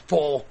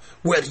powerful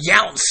with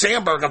Yount and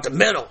Sandberg up the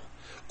middle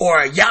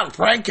or Yount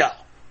Franco.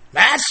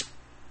 That's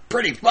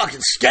pretty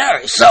fucking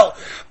scary. So,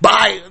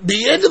 by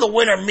the end of the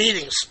winter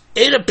meetings,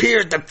 it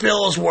appeared the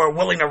Phils were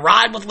willing to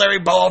ride with Larry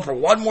Bowa for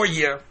one more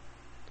year.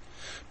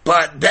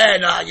 But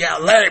then,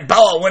 Larry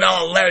Bowa went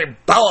on Larry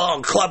Bowa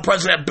and club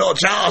president Bill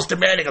Giles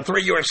demanding a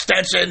 3-year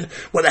extension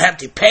with a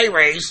hefty pay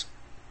raise.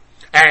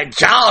 And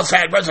Giles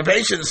had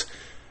reservations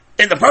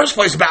in the first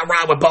place about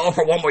riding with Bowa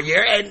for one more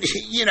year. And,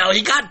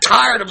 he got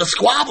tired of the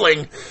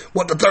squabbling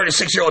with the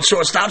 36-year-old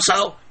shortstop,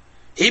 so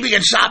he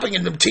began shopping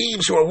into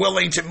teams who were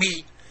willing to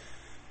meet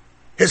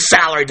his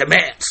salary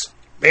demands.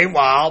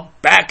 Meanwhile,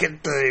 back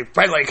at the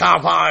friendly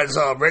confines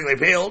of Wrigley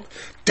Field,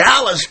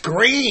 Dallas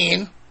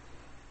Green,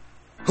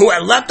 who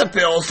had left the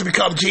Phils to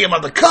become GM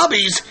of the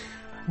Cubbies,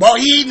 well,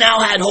 he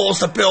now had holes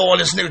to fill on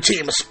his new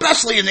team,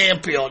 especially in the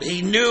infield.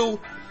 He knew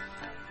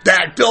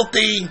that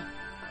they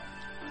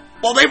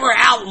were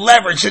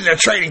out-leveraged in their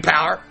trading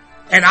power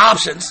and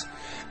options,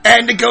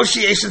 and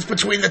negotiations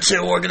between the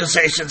two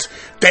organizations,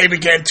 they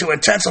began to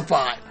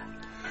intensify.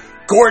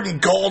 Gordon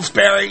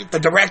Goldsberry, the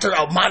director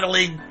of minor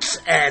leagues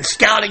and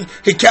scouting,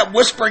 he kept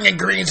whispering in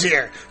Green's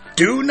ear,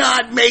 do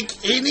not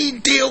make any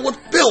deal with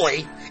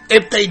Philly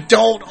if they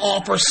don't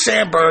offer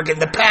Sandberg in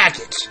the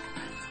package.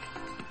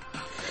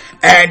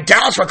 And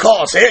Dallas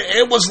recalls,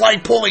 it was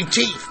like pulling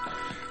teeth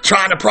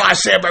trying to pry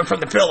Sandberg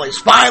from the Phillies.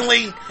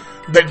 Finally,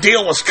 the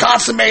deal was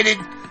consummated,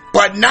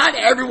 but not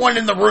everyone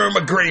in the room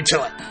agreed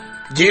to it.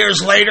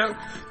 Years later,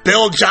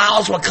 Bill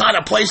Giles would kind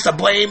of place the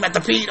blame at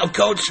the feet of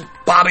Coach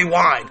Bobby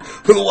Wine,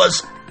 who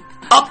was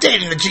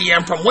updating the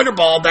GM from winter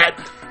ball that,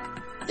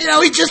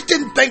 he just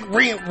didn't think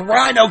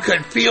Ryno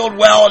could field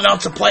well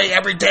enough to play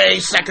every day,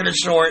 second and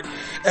short,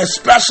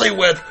 especially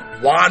with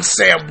Juan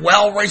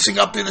Samuel racing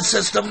up through the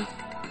system.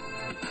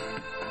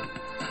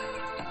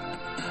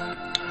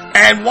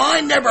 And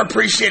Wine never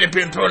appreciated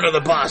being thrown under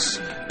the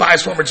bus by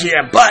his former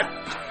GM, but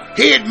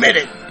he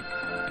admitted,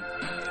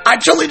 I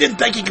truly didn't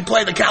think he could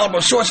play the caliber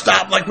of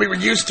shortstop like we were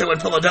used to in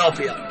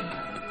Philadelphia.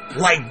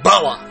 Like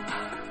Bowa.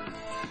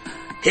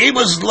 He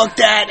was looked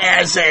at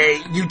as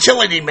a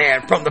utility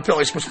man from the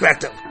Phillies'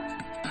 perspective.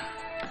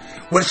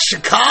 With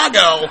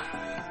Chicago,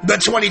 the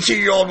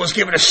 22-year-old was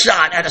given a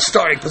shot at a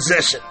starting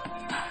position.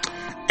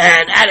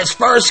 And at his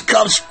first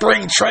Cubs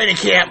spring training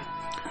camp,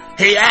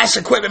 he asked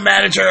equipment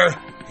manager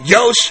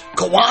Yosh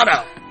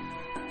Kawano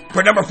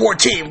for number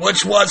 14,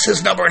 which was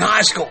his number in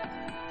high school.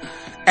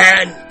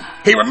 And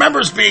he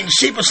remembers being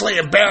sheepishly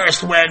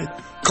embarrassed when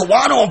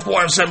Kawano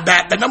informs him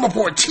that the number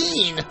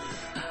 14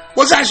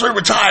 was actually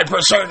retired for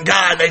a certain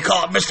guy they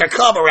call Mr.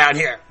 Cub around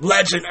here,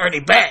 legend Ernie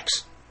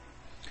Banks.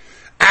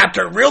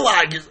 After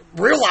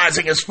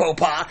realizing his faux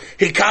pas,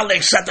 he kindly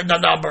accepted the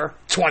number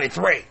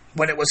 23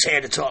 when it was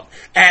handed to him.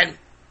 And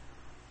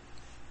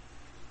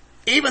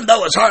even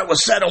though his heart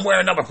was set on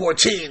wearing number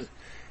 14,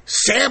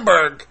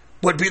 Sandberg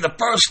would be the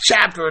first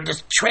chapter in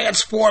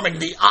transforming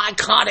the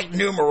iconic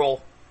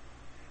numeral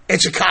in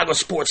Chicago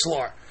sports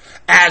lore.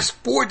 As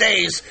 4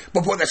 days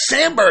before the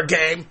Sandberg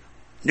game,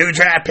 new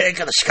draft pick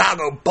of the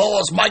Chicago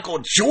Bulls, Michael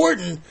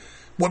Jordan,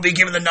 would be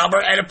given the number,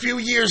 and a few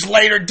years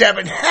later,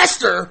 Devin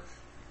Hester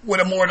would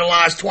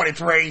immortalize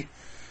 23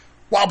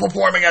 while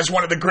performing as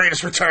one of the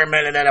greatest return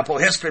men in NFL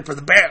history for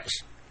the Bears.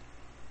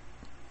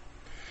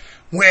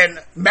 When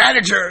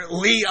manager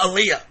Lee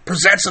Aaliyah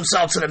presents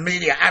himself to the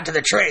media after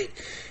the trade,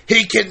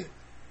 he can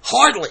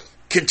hardly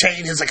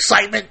contain his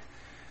excitement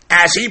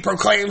as he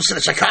proclaims to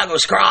the Chicago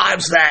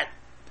Scribes that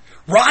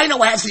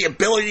Ryno has the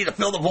ability to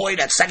fill the void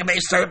at second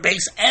base, third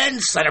base,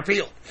 and center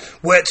field,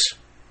 which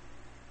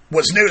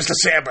was news to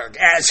Sandberg,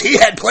 as he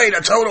had played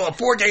a total of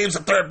 4 games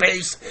at third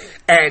base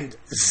and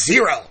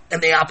 0 in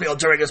the outfield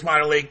during his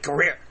minor league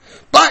career.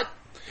 But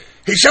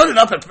he showed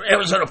enough at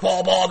Arizona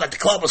fall ball that the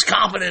club was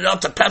confident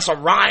enough to pencil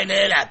Ryne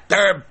in at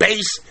third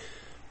base,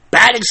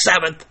 batting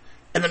 7th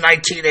in the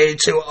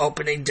 1982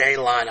 opening day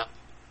lineup.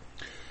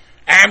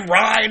 And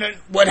Ryne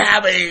would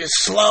have a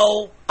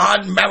slow,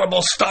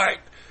 unmemorable start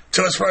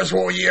to his first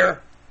full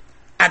year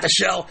at the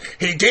show.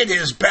 He did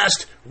his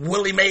best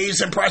Willie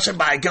Mays impression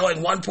by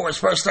going 1 for his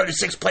first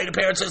 36 plate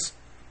appearances.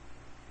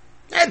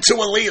 And to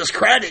Aaliyah's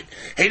credit,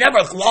 he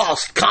never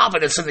lost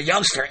confidence in the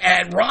youngster,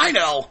 and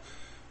Ryno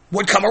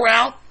would come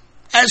around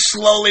and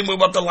slowly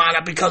move up the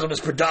lineup because of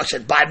his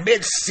production. By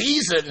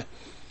mid-season,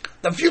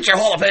 the future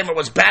Hall of Famer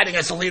was batting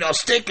as a leadoff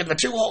stick in the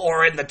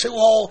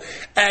 2-hole,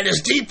 and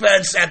his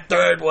defense at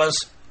third was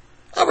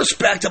a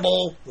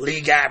respectable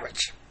league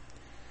average.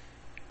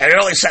 In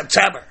early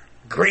September,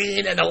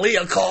 Green and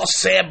Aaliyah call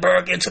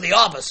Sandberg into the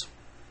office.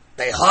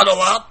 They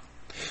huddle up,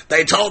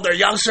 They told their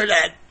youngster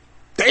that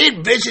they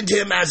envisioned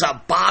him as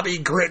a Bobby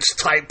Grich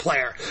type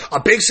player, a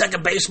big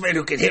second baseman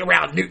who could hit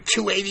around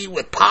 280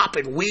 with pop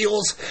and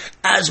wheels,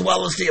 as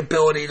well as the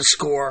ability to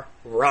score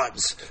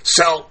runs.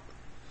 So,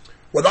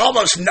 with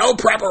almost no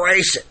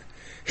preparation,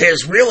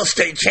 his real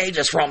estate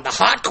changes from the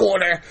hot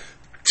corner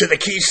to the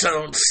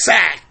Keystone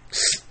sack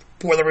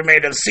for the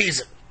remainder of the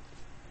season.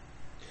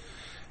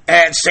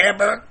 And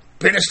Sandberg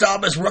finished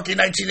off his rookie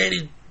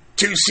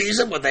 1982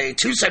 season with a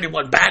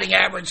 .271 batting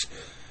average,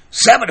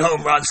 7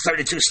 home runs,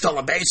 32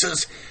 stolen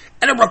bases,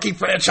 and a rookie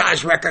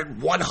franchise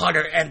record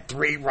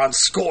 103 runs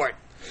scored.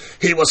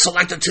 He was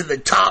selected to the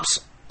Topps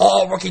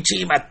all-rookie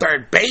team at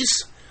third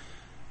base,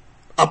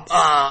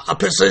 a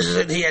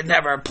position he had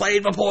never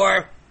played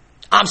before.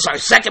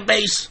 Second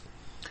base.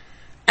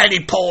 And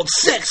he pulled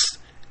 6th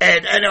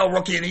in NL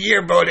Rookie of the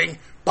Year voting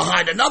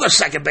behind another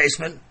second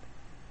baseman,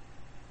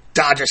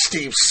 Dodger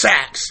Steve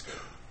Sachs,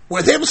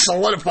 with him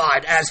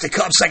solidified as the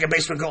Cubs second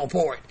baseman going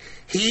forward.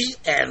 He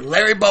and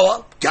Larry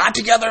Boa got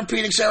together in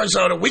Phoenix,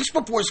 Arizona weeks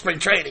before spring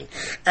training,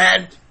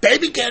 and they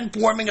began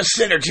forming a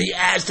synergy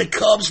as the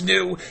Cubs'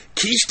 new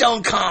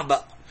Keystone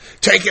combo,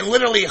 taking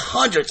literally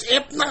hundreds,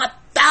 if not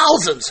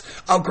thousands,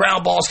 of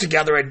ground balls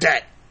together a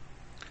day.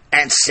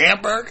 And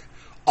Sandberg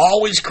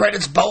always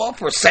credits Boa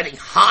for setting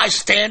high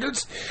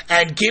standards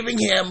and giving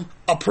him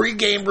a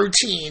pregame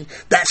routine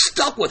that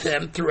stuck with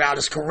him throughout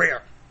his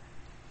career.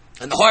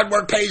 And the hard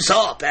work pays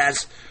off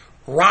as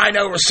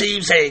Ryno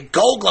receives a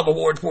Gold Glove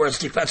Award for his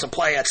defensive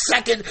play at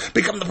second,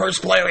 becoming the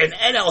first player in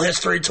NL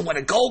history to win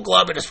a Gold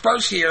Glove in his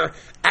first year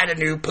at a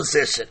new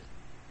position.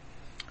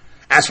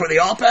 As for the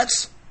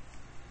offense,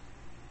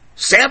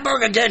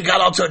 Sandberg again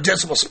got off to a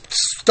dismal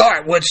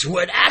start, which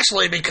would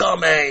actually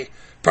become a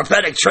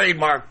prophetic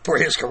trademark for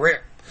his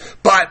career.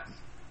 But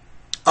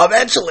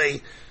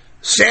eventually,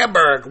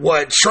 Sandberg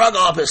would shrug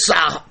off his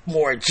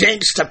sophomore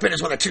jinx to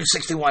finish with a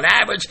 .261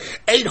 average,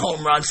 8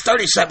 home runs,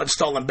 37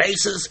 stolen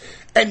bases,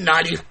 and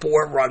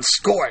 94 runs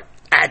scored.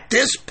 At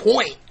this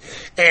point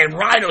in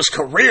Ryno's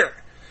career,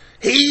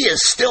 he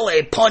is still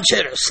a punch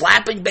hitter,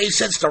 slapping base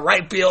hits to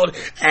right field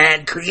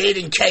and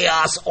creating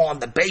chaos on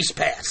the base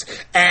paths.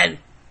 And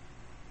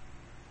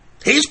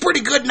he's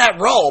pretty good in that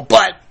role,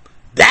 but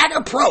that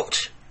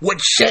approach would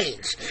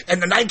change in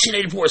the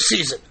 1984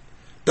 season,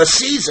 the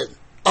season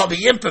of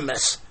the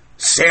infamous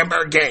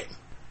Sandberg game.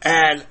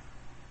 And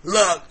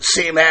look,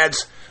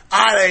 Seamheads,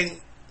 I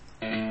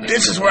think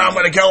this is where I'm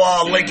going to go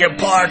all Linkin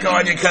Park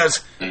on you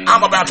because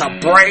I'm about to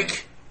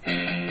break.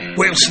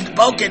 We've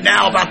spoken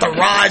now about the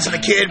rise of the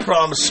kid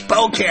from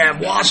Spokane,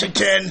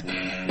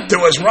 Washington,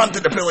 through his run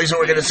through the Phillies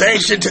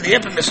organization to the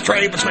infamous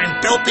trade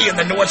between Filthy and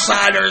the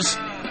Northsiders.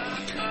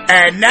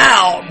 And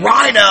now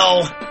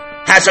Ryno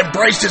has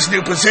embraced his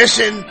new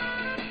position,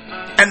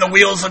 and the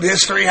wheels of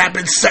history have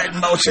been set in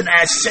motion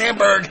as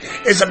Sandberg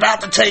is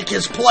about to take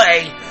his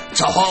play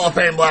to Hall of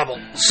Fame level.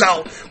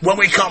 So, when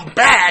we come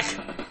back,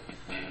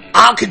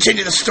 I'll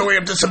continue the story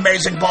of this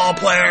amazing ball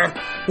player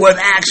with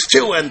Acts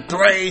 2 and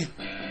 3.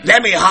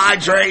 Let me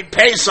hydrate,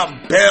 pay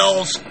some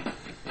bills.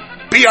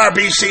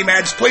 BRB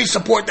Seamheads, please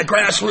support the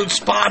grassroots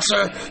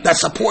sponsor that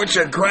supports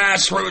your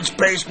grassroots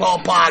baseball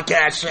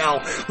podcast show,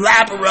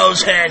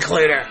 Laparo's Hand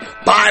Cleaner.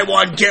 Buy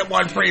one, get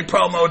one free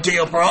promo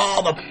deal for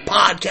all the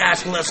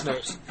podcast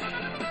listeners.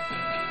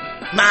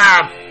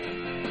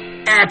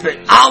 F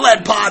it. I'll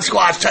let Pod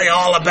Squatch tell you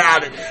all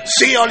about it.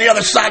 See you on the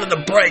other side of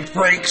the break,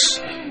 freaks.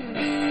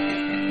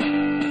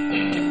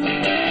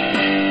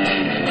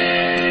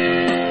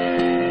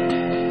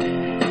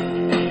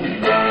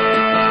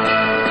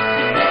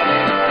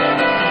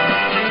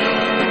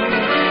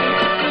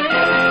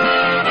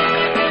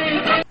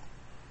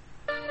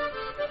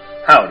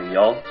 Howdy,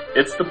 y'all.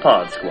 It's the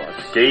Pod Squad,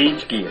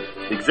 Gage Guillen,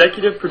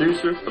 executive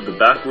producer of the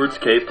Backwards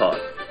K-Pod.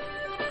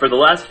 For the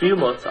last few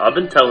months, I've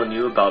been telling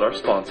you about our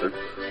sponsor,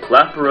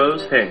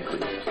 Laparo's Hand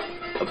Cleaners,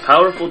 a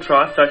powerful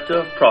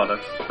trifecta of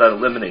products that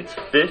eliminates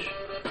fish,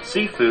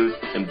 seafood,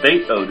 and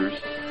bait odors,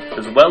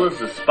 as well as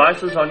the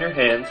spices on your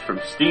hands from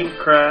steamed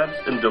crabs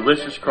and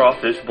delicious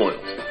crawfish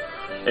boils.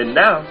 And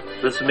now,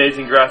 this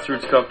amazing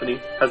grassroots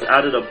company has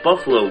added a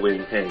buffalo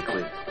wing hand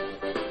cleaner.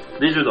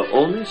 These are the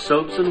only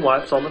soaps and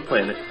wipes on the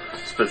planet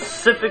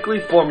specifically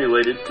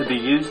formulated to be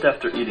used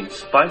after eating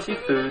spicy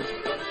foods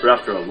or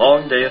after a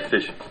long day of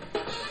fishing.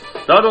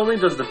 Not only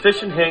does the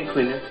fish and hand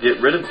cleaner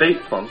get rid of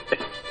bait funk, the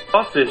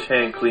crawfish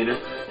hand cleaner,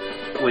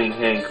 wing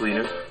hand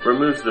cleaner,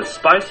 removes the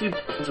spicy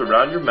buns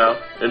around your mouth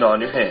and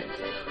on your hands.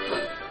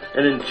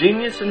 An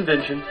ingenious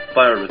invention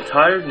by a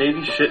retired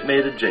Navy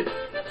shipmate of Jake.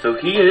 So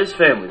he is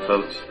family,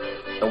 folks.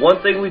 And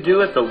one thing we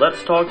do at the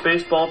Let's Talk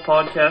Baseball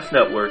Podcast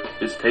Network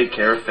is take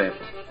care of family.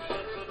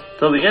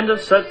 Till the end of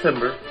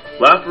September,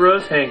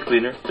 Laparo's Hand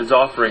Cleaner is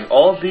offering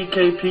all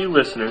BKP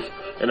listeners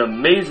an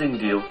amazing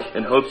deal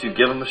and hopes you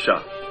give them a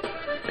shot.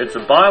 It's a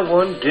buy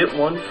one, get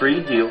one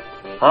free deal,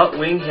 hot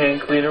wing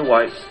hand cleaner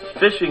wipes,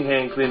 fishing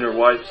hand cleaner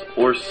wipes,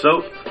 or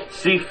soap,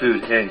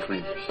 seafood hand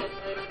cleaners.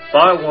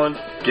 Buy one,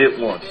 get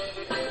one.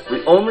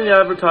 We only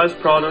advertise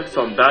products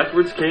on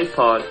Backwards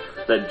K-Pod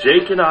that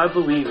Jake and I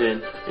believe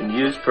in and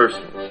use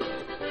personally.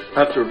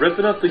 After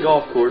ripping up the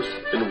golf course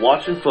and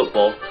watching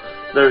football,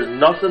 there's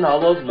nothing I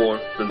love more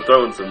than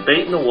throwing some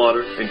bait in the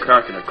water and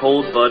cracking a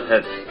cold Bud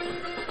Heavy.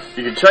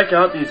 You can check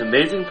out these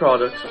amazing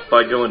products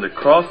by going to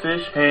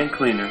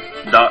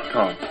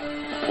crawfishhandcleaner.com,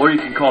 or you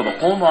can call the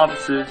home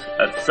offices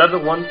at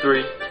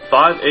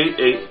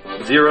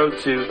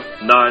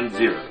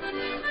 713-588-0290.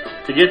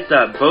 To get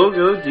that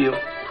BOGO deal,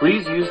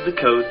 please use the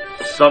code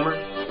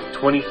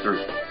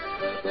SUMMER23.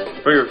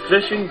 For your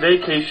fishing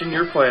vacation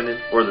you're planning,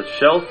 or the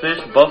shellfish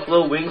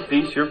buffalo wing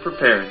feast you're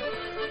preparing,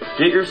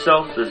 get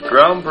yourself this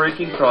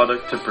groundbreaking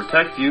product to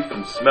protect you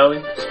from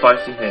smelly,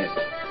 spicy hands.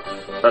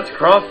 That's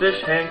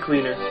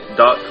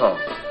crawfishhandcleaner.com,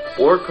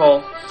 or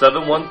call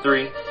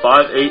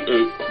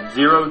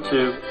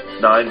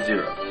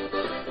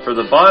 713-588-0290. For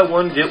the buy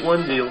one get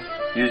one deal,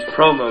 use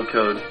promo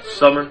code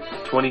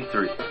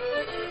SUMMER23.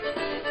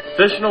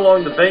 Fishing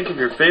along the bank of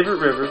your favorite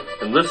river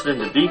and listening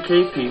to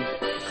BKP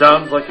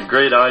sounds like a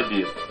great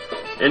idea.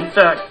 In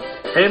fact,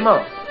 hey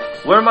Mom,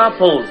 where are my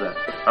poles at?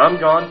 I'm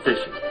gone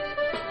fishing.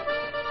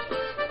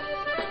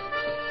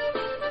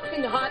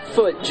 Hot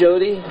foot,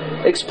 Jody.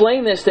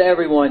 Explain this to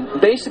everyone.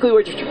 Basically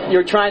what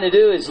you're trying to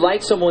do is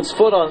light someone's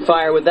foot on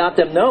fire without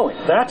them knowing.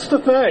 That's the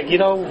thing.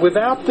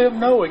 Without them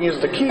knowing is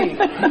the key.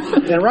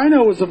 And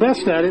Ryno was the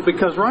best at it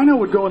because Ryno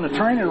would go in the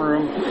training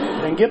room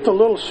and get the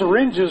little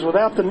syringes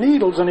without the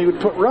needles, and he would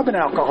put rubbing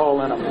alcohol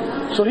in them.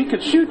 So he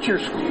could shoot your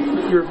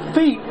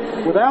feet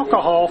with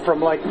alcohol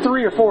from like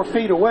 3 or 4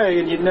 feet away,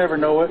 and you'd never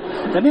know it.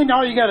 And then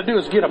all you got to do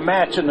is get a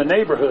match in the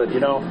neighborhood,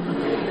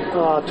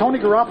 Tony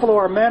Garofalo,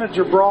 our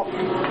manager, brought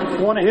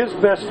one of his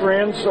best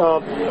friends,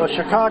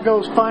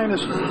 Chicago's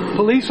finest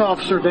police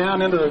officer,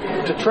 down into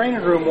the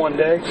training room one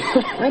day.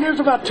 And there's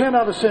about 10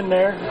 of us in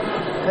there.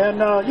 And,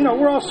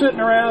 we're all sitting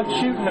around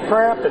shooting the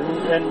crap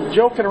and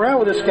joking around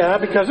with this guy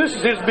because this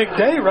is his big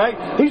day,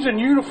 right? He's in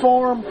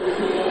uniform.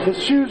 His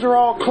shoes are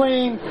all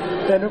clean.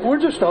 And we're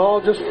just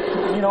all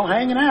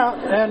hanging out.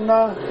 And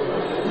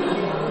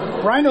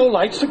Ryno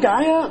lights the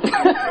guy up.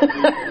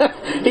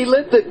 He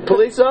lit the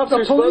police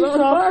officer's foot on fire. The police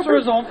officer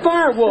is on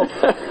fire. Well,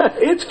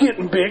 it's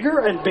getting bigger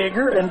and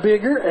bigger and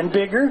bigger and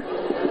bigger,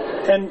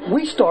 and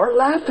we start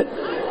laughing.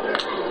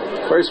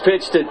 First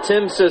pitch to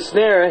Tim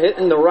Cisnera,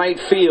 hitting the right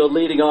field,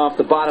 leading off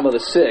the bottom of the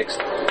 6th.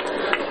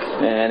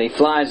 And he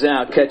flies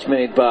out, catch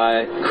made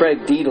by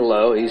Craig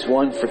Didolo. He's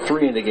 1 for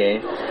 3 in the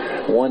game.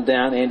 1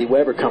 down, Andy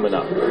Weber coming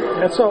up.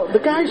 And so the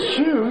guy's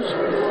shoes,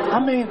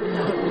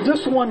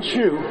 just one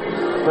shoe,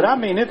 but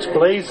it's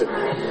blazing.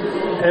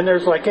 And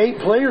there's like 8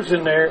 players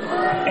in there,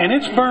 and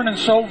it's burning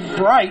so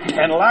bright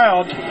and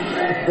loud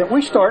that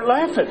we start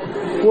laughing.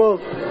 Well,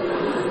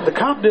 the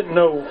cop didn't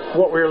know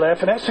what we were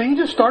laughing at, so he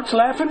just starts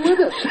laughing with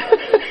us.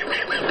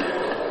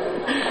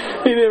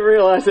 He didn't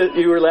realize that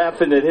you were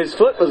laughing that his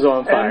foot was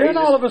on fire. And then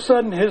all of a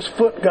sudden his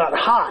foot got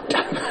hot.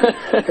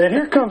 And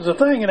here comes the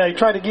thing, you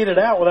try to get it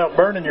out without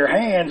burning your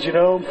hands,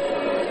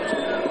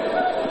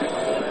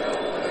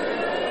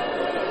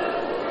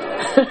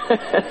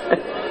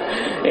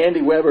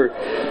 Andy Weber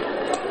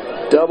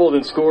doubled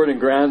and scored and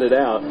grounded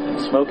out.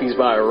 Smokies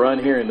by a run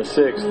here in the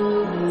 6th.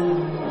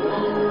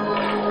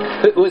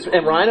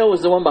 And Ryno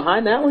was the one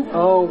behind that one?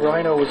 Oh,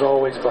 Ryno was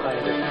always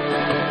behind it.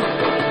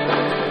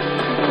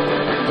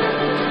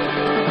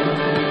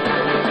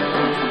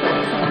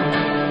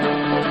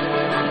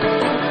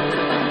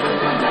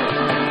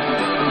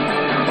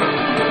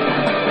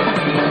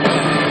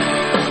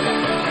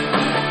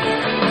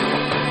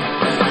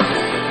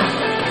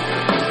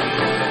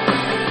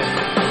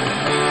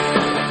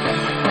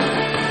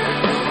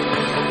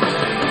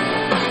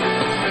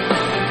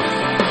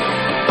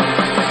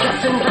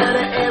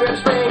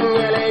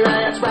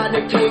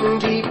 King,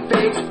 deep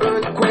fakes,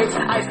 earthquakes,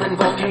 Iceland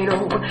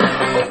volcano,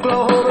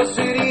 Oklahoma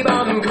City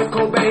bomb, Kurt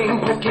Cobain,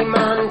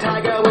 Pokemon,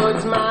 Tiger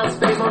Woods,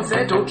 MySpace,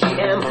 Monsanto,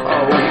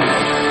 GMO.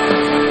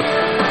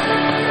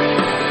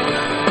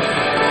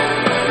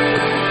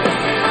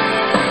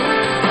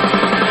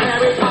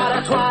 Harry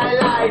Potter,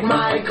 Twilight,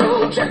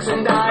 Michael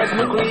Jackson dies,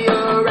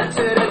 nuclear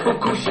accident,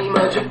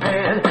 Fukushima,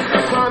 Japan,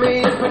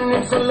 Crimean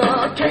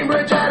Peninsula,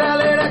 Cambridge,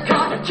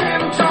 Analytica,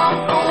 Kim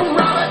Jong-un,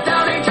 Robert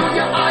Downey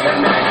Jr.,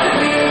 Iron Man.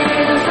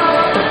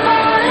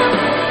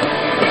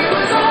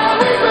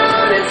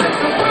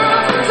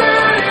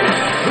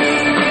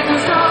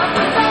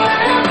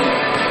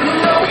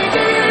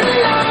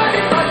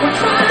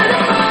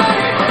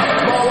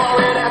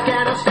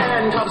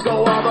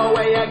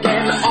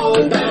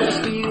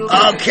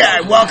 Okay,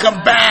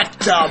 welcome back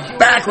to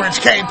Backwards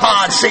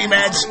K-Pod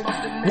Seameds,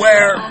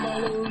 where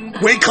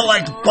we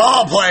collect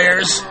ball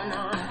players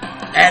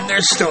and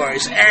their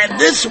stories. And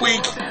this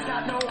week,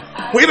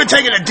 we've been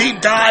taking a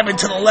deep dive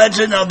into the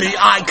legend of the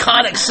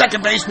iconic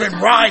second baseman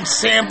Ryne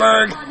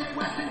Sandberg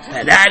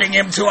and adding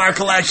him to our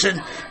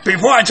collection.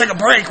 Before I took a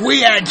break,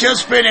 we had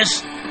just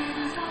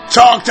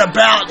talked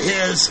about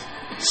his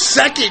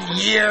second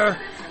year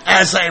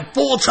as a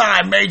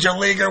full-time major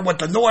leaguer with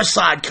the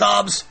Northside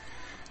Cubs,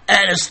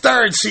 and his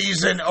third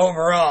season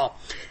overall.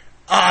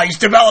 He's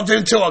developed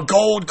into a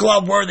Gold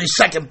Glove-worthy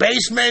second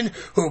baseman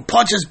who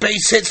punches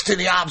base hits to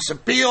the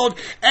opposite field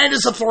and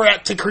is a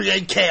threat to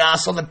create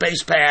chaos on the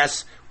base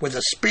pass with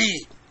a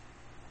speed.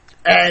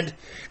 And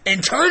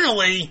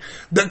internally,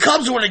 the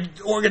Cubs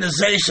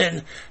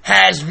organization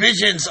has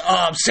visions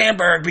of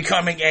Sandberg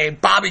becoming a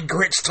Bobby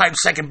Grits type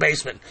second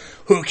baseman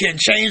who can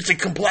change the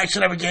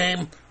complexion of a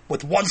game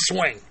with one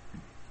swing.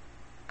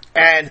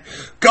 And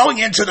going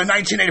into the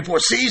 1984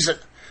 season,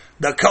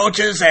 the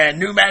coaches and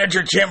new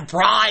manager Jim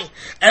Fry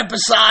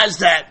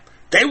emphasized that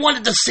they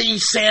wanted to see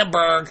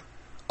Sandberg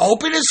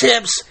open his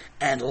hips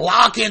and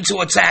lock into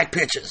attack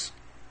pitches.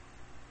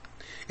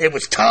 It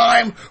was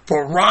time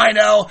for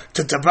Ryno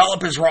to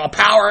develop his raw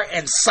power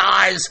and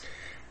size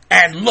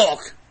and look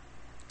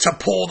to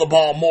pull the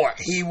ball more.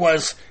 He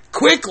was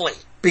quickly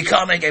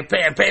becoming a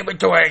fan favorite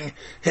during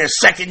his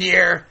second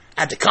year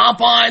at the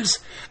Combines,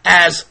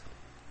 as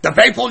the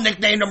faithful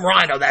nicknamed him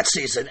Ryno that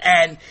season.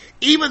 And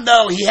even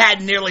though he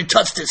hadn't nearly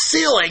touched his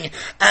ceiling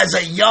as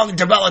a young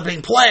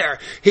developing player,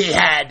 he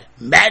had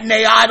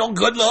matinee idol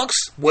good looks,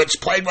 which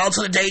played well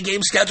to the day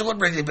game schedule at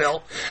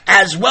Wrigleyville,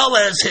 as well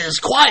as his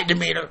quiet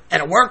demeanor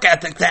and a work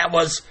ethic that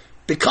was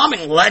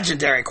becoming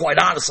legendary, quite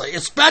honestly,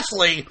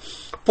 especially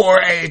for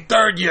a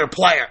third-year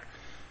player.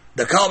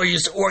 The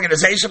Cubs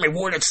organization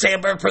rewarded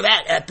Sandberg for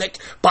that ethic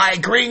by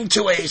agreeing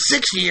to a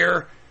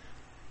 6-year,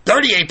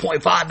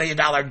 $38.5 million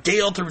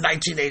deal through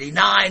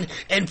 1989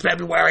 in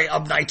February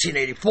of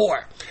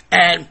 1984.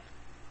 And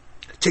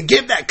to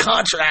give that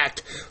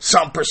contract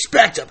some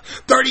perspective,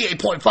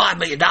 $38.5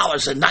 million in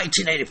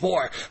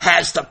 1984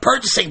 has the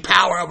purchasing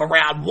power of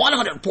around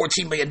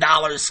 $114 million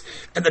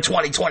in the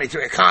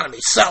 2023 economy.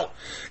 So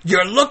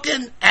you're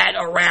looking at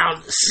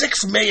around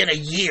 $6 million a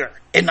year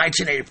in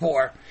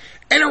 1984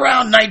 and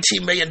around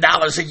 $19 million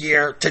a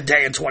year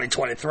today in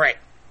 2023.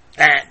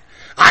 And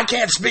I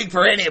can't speak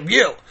for any of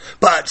you,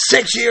 but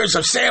 6 years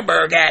of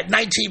Sandberg at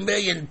 $19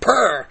 million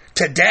per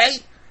today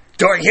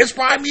during his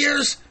prime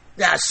years,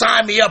 yeah,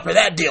 sign me up for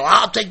that deal.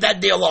 I'll take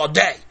that deal all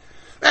day.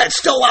 That's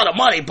still a lot of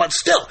money, but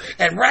still,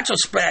 in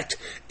retrospect,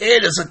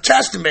 it is a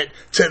testament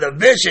to the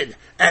vision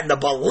and the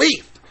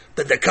belief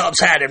that the Cubs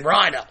had in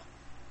Ryno.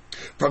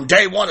 From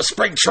day one of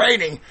spring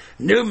training,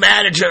 new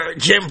manager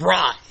Jim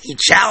Fry, he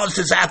challenged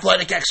his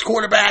athletic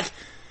ex-quarterback,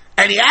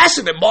 and he asked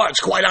him in March,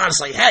 quite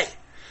honestly, hey,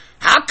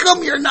 how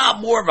come you're not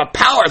more of a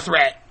power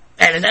threat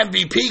and an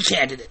MVP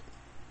candidate?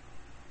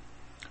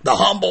 The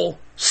humble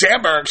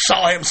Sandberg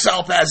saw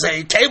himself as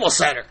a table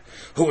setter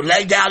who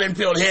legged out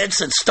infield hits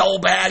and stole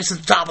bags at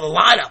the top of the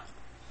lineup.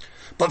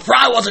 But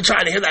Fry wasn't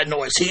trying to hear that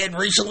noise. He had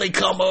recently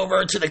come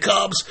over to the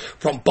Cubs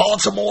from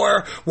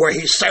Baltimore, where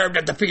he served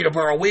at the feet of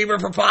Earl Weaver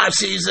for 5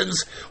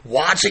 seasons,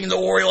 watching the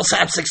Orioles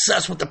have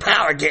success with the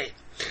power game.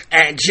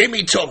 And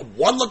Jimmy took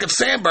one look at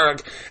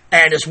Sandberg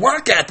and his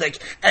work ethic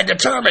and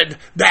determined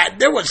that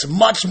there was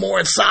much more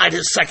inside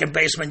his second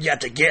baseman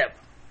yet to give.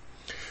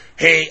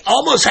 He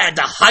almost had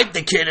to hype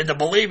the kid into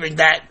believing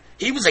that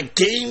he was a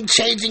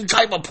game-changing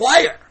type of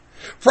player.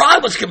 Fry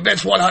was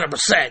convinced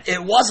 100%.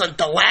 It wasn't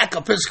the lack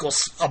of physical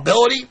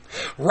ability,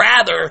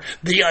 rather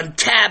the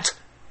untapped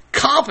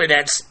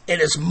confidence in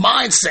his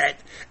mindset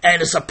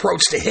and his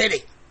approach to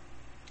hitting.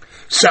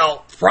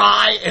 So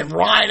Fry and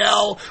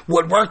Ryno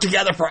would work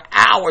together for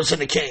hours in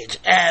the cage,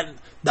 and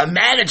the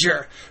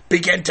manager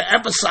began to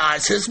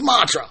emphasize his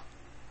mantra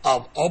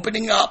of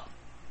opening up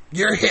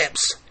your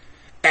hips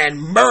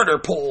and murder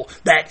pull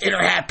that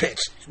inner half pitch.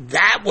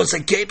 That was a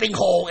gaping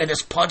hole in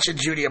his punch and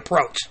Judy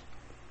approach.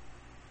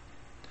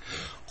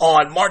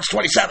 On March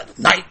 27,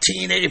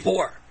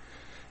 1984,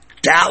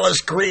 Dallas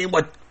Green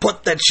would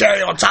put the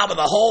cherry on top of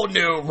the whole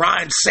new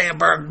Ryne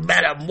Sandberg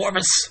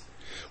metamorphosis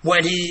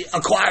when he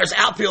acquires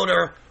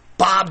outfielder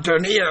Bob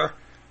Dernier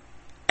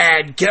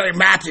and Gary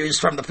Matthews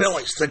from the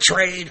Phillies. The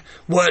trade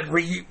would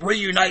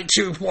reunite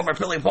 2 former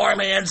Philly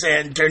farmhands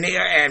and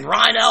Dernier and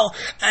Ryno,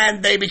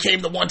 and they became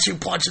the 1-2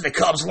 punch in the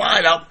Cubs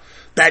lineup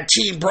that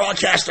team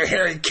broadcaster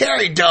Harry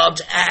Carey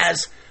dubbed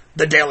as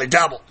the Daily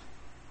Double.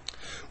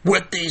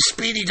 With the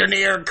speedy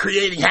Dernier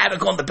creating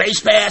havoc on the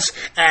base pass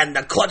and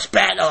the clutch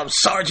bat of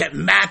Sergeant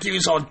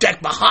Matthews on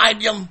deck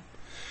behind him,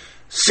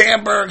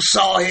 Sandberg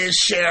saw his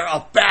share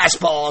of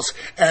fastballs,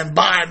 and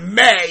by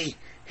May,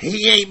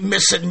 he ain't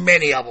missing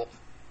many of them.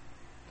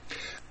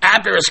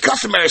 After his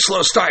customary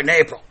slow start in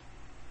April,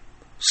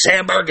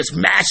 Sandberg is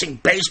mashing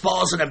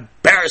baseballs and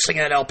embarrassing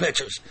NL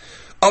pitchers.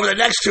 Over the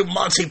next 2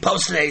 months, he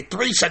posted a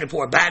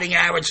 .374 batting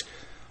average,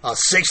 a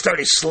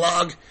 .630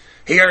 slug.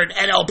 He earned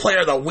NL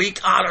Player of the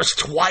Week honors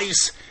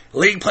twice,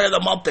 League Player of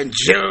the Month in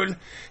June.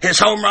 His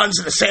home runs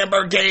in the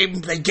Sandberg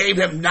game, they gave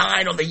him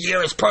 9 on the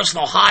year, his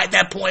personal high at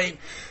that point,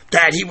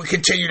 that he would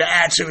continue to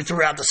add to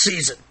throughout the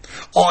season.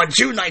 On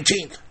June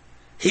 19th,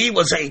 he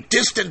was a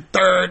distant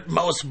third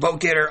most vote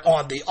getter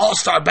on the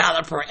All-Star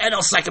ballot for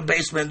NL second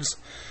basemen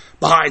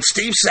behind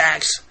Steve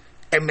Sachs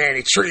and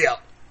Manny Trillo.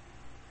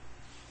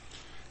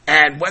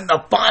 And when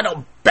the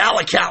final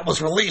ballot count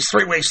was released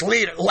 3 weeks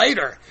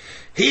later,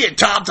 he had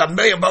topped 1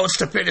 million votes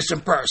to finish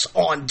in first.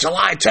 On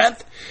July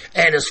 10th,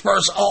 and his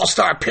first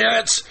All-Star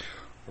appearance,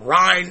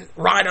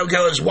 Ryno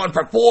goes 1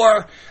 for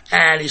 4,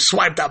 and he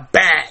swiped a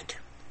bag.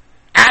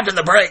 After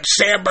the break,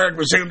 Sandberg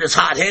resumed his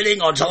hot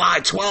hitting. On July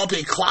 12th,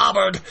 he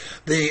clobbered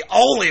the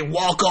only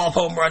walk-off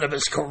home run of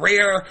his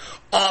career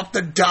off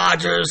the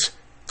Dodgers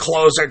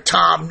closer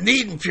Tom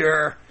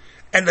Niedenfuhr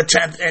in the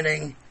 10th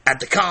inning at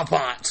the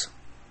Confines.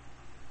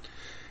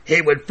 He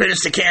would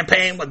finish the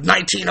campaign with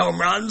 19 home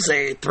runs,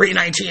 a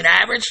 .319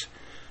 average,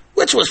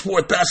 which was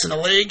 4th best in the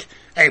league,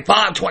 a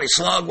 .520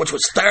 slug, which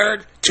was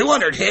 3rd,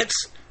 200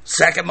 hits,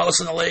 2nd most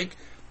in the league,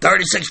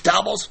 36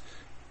 doubles,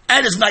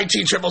 and his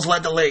 19 triples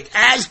led the league,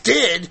 as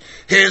did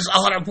his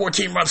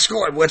 114 runs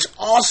scored, which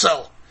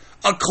also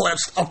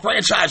eclipsed a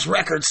franchise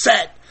record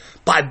set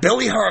by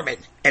Billy Herman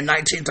in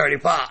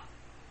 1935.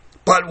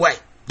 But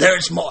wait,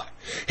 there's more.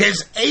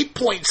 His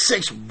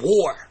 8.6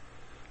 WAR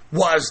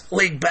was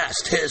league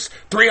best. His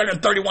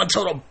 331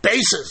 total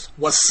bases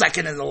was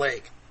 2nd in the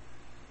league.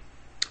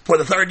 For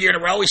the 3rd year in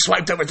a row, he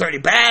swiped over 30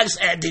 bags,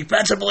 and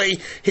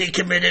defensively, he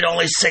committed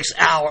only 6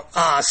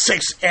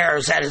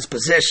 errors at his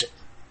position.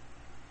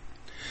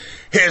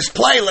 His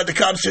play led the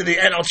Cubs to the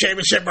NL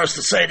Championship versus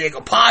the San Diego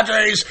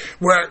Padres,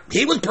 where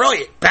he was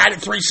brilliant.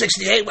 Batted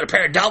 .368 with a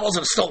pair of doubles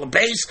and a stolen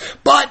base,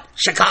 but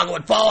Chicago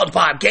had fallen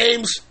 5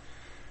 games,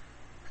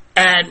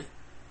 and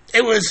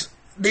it was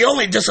the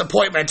only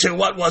disappointment to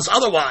what was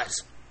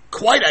otherwise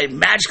quite a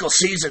magical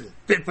season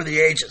fit for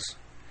the ages.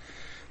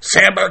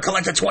 Sandberg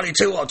collected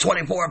 22 of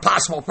 24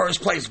 possible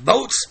first-place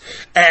votes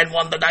and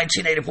won the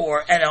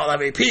 1984 NL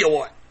MVP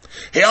award.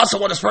 He also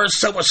won his first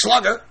Silver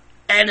Slugger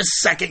and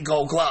his 2nd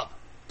Gold Glove.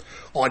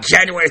 On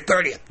January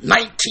 30th,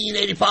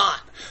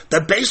 1985, the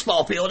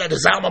baseball field at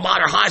his alma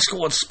mater high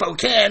school in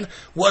Spokane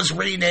was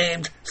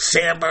renamed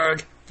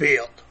Sandberg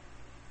Field.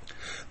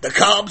 The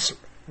Cubs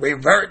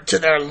revert to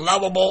their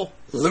lovable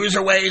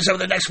loser ways over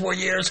the next 4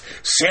 years.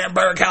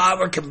 Sandberg,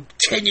 however,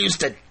 continues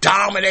to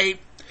dominate.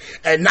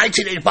 In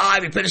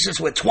 1985, he finishes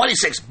with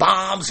 26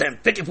 bombs and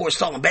 54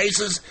 stolen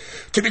bases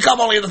to become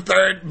only the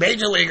 3rd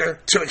major leaguer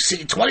to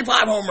exceed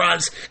 25 home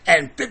runs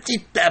and 50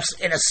 thefts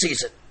in a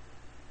season.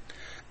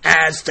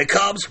 As the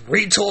Cubs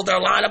retooled their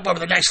lineup over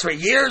the next 3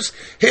 years,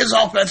 his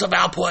offensive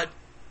output,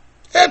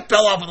 it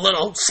fell off a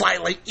little,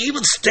 slightly.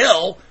 Even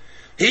still,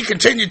 he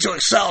continued to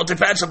excel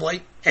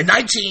defensively. In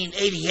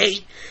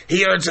 1988,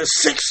 he earns his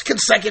 6th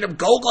consecutive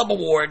Gold Glove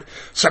award,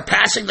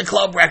 surpassing the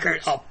club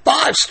record of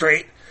 5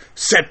 straight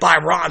set by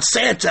Ryne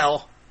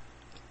Sandberg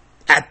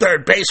at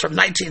 3rd base from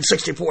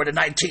 1964 to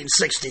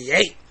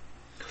 1968.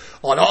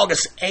 On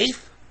August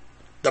 8th,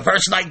 the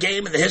first night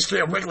game in the history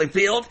of Wrigley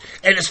Field,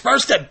 in his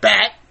first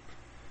at-bat,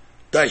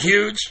 the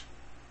huge,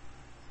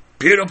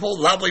 beautiful,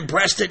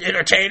 lovely-breasted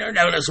entertainer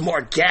known as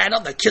Morgana,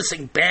 the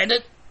Kissing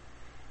Bandit,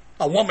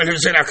 a woman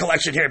who's in our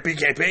collection here at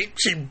BKP,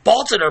 she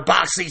bolted her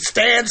box seat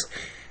stands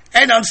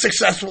and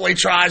unsuccessfully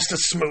tries to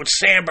smooch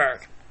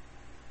Sandberg.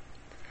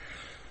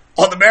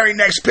 On the very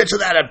next pitch of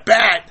that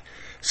at-bat,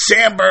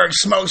 Sandberg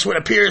smokes what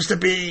appears to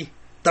be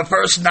the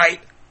first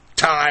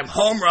night-time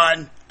home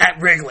run at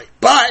Wrigley.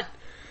 But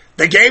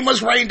the game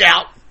was rained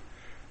out,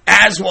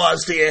 as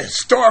was the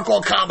historical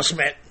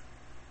accomplishment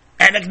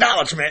and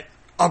acknowledgement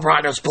of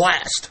Ryno's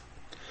blast.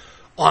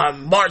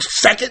 On March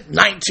 2nd,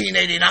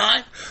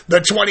 1989, the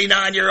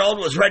 29-year-old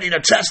was ready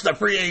to test the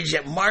free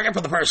agent market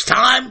for the first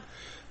time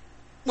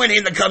when he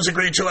and the Cubs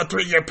agreed to a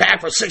 3-year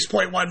pact for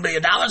 $6.1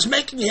 million,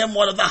 making him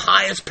one of the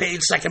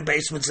highest-paid second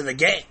basemen in the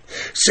game.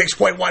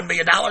 $6.1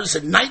 million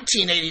in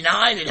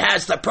 1989. It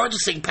has the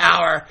purchasing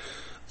power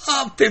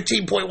of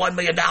 $15.1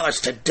 million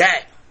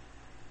today.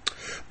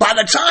 By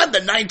the time the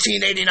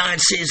 1989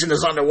 season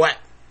is underway,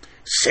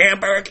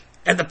 Sandberg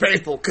and the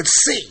faithful could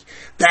see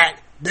that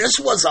this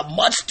was a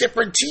much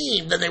different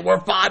team than they were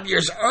 5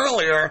 years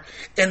earlier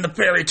in the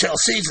fairy tale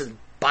season.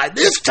 By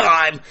this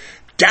time,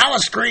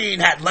 Dallas Green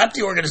had left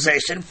the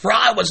organization.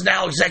 Fry was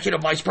now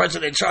executive vice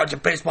president in charge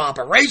of baseball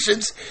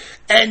operations,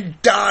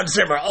 and Don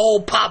Zimmer,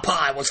 old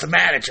Popeye, was the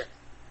manager.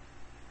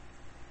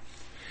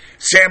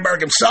 Sandberg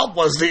himself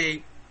was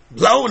the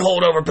lone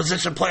holdover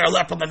position player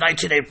left from the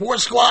 1984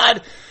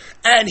 squad,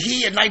 and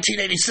he and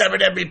 1987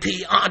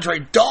 MVP Andre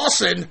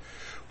Dawson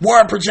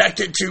were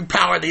projected to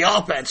power the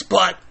offense,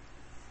 but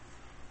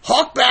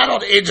Hawk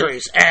battled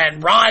injuries,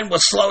 and Ryne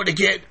was slow to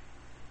get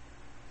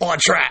on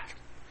track.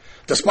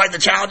 Despite the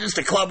challenges,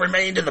 the club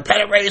remained in the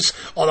pennant race.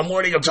 On the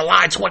morning of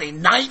July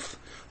 29th,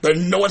 the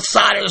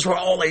Northsiders were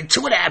only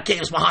 2.5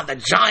 games behind the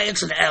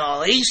Giants in the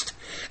NL East,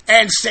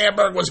 and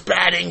Sandberg was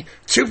batting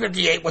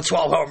 .258 with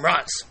 12 home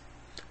runs.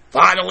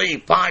 Finally, he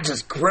finds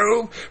his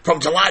groove. From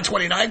July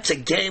 29th to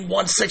game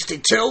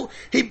 162,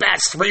 he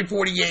bats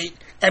 .348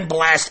 and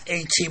blasts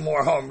 18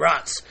 more home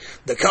runs.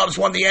 The Cubs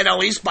won the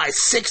NL East by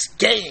 6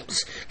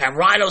 games, and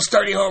Ryno's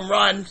 30 home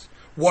runs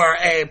were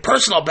a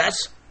personal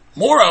best.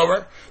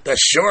 Moreover, the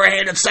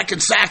sure-handed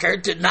second sacker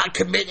did not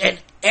commit an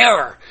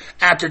error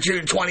after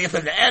June 20th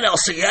in the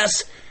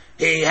NLCS.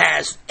 He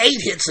has 8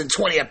 hits and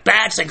 20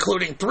 at-bats,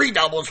 including 3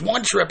 doubles,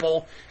 1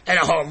 triple, and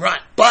a home run.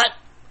 But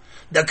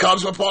the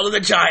Cubs will fall to the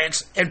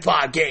Giants in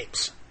 5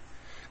 games.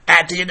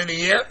 At the end of the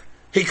year,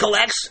 he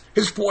collects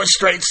his 4th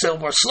straight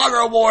Silver Slugger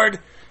Award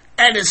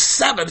and his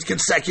 7th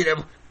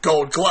consecutive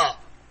Gold Glove.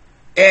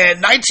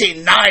 In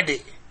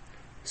 1990,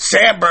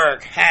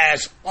 Sandberg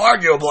has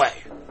arguably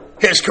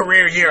his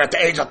career year at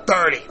the age of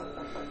 30.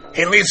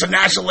 He leads the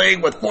National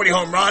League with 40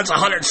 home runs,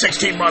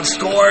 116 runs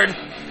scored,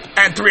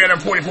 and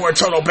 344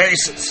 total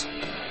bases.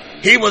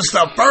 He was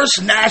the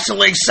first National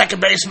League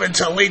second baseman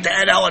to lead the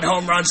NL in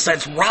home runs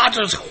since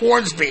Rogers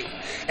Hornsby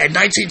in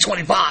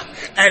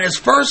 1925, and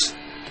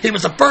he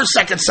was the first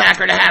second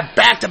sacker to have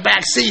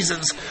back-to-back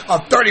seasons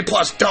of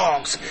 30-plus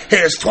dogs.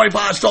 His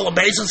 25 stolen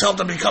bases helped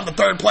him become the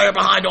third player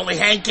behind only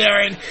Hank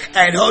Aaron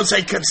and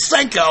Jose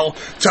Canseco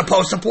to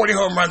post a 40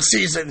 home run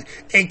season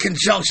in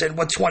conjunction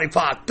with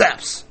 25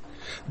 thefts.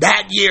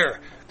 That year,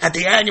 at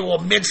the annual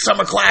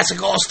Midsummer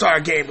Classic All-Star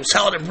Game, was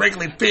held in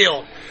Wrigley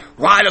Field,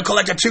 Ryno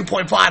collected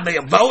 2.5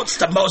 million votes,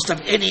 the most of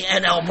any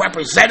NL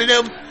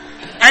representative,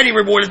 and he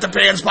rewarded the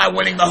fans by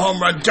winning the Home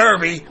Run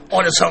Derby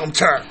on his home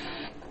turf.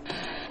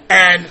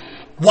 And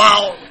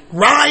while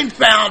Ryne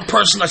found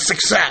personal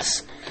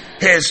success,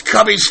 his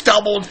Cubbies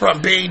stumbled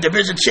from being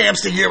division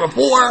champs the year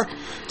before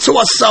to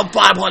a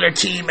sub-500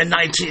 team in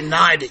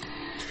 1990.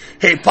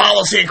 He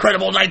follows the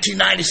incredible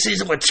 1990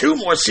 season with 2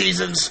 more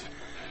seasons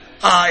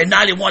in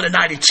 91 and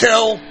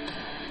 92.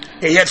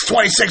 He hits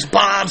 26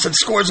 bombs and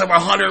scores over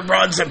 100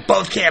 runs in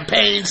both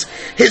campaigns.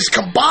 His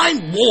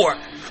combined WAR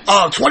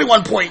of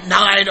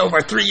 21.9 over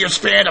a 3-year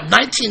span of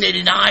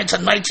 1989 to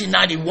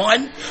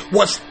 1991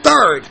 was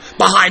 3rd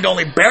behind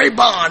only Barry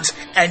Bonds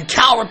and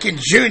Cal Ripken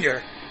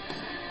Jr.,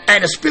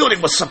 and his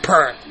fielding was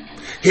superb.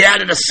 He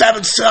added a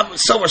 7th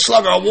Silver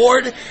Slugger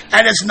Award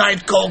and his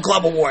 9th Gold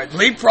Glove Award,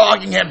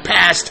 leapfrogging him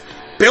past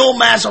Bill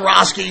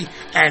Mazeroski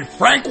and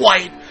Frank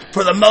White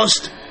for the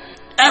most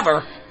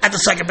ever at the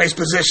second base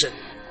position.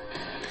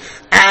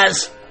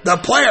 As the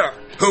player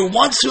who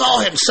once saw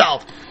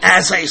himself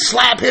as a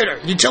slap hitter,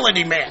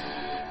 utility man,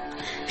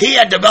 he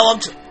had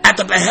developed at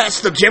the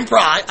behest of Jim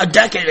Fry a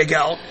decade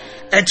ago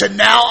into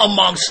now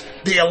amongst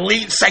the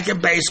elite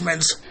second basemen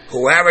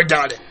who ever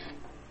done it.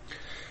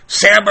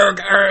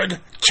 Sandberg earned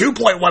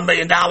 $2.1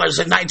 million in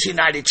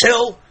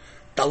 1992,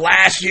 the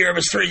last year of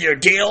his 3-year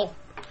deal.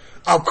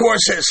 Of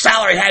course, his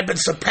salary had been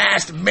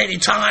surpassed many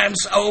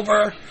times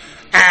over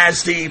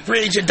as the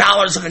free agent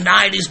dollars of the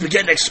 90s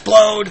began to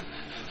explode.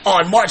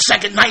 On March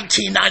 2nd,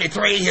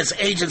 1993, his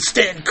agent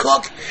Stanton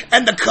Cook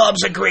and the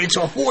Cubs agreed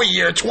to a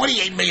 4-year,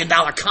 $28 million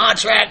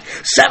contract,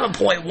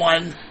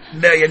 $7.1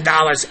 million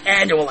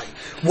annually,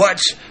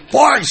 which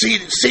far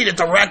exceeded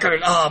the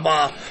record of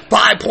a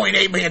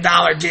 $5.8 million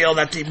deal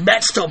that the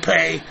Mets still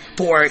pay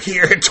for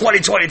here in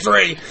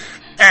 2023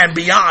 and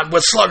beyond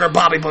with slugger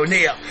Bobby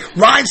Bonilla.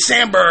 Ryne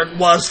Sandberg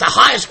was the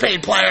highest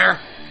paid player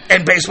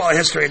in baseball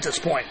history at this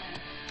point.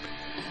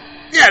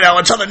 You know,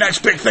 until the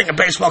next big thing in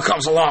baseball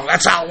comes along.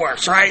 That's how it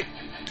works, right?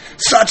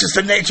 Such is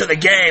the nature of the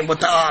game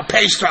with the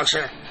pay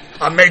structure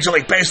of Major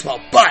League Baseball.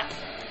 But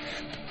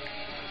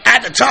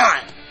at the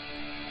time,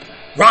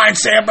 Ryne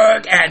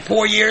Sandberg had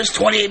 4 years,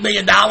 $28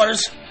 million.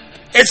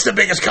 It's the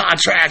biggest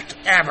contract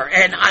ever.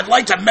 And I'd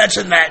like to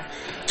mention that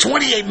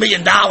 $28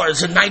 million in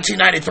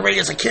 1993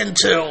 is akin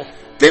to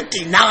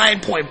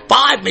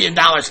 $59.5 million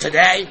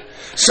today.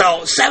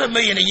 So $7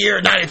 million a year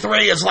in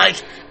 93 is like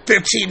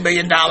 $15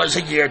 million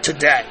a year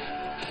today.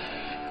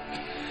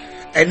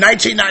 In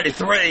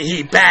 1993,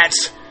 he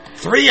bats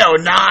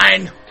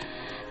 .309.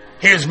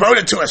 He was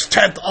voted to his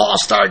 10th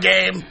All-Star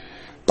game,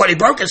 but he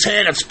broke his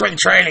hand at spring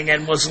training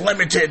and was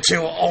limited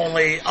to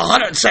only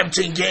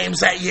 117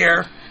 games that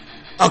year,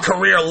 a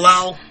career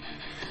low,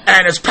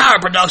 and his power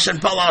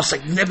production fell off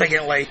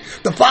significantly.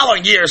 The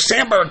following year,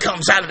 Sandberg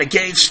comes out of the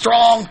gate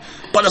strong,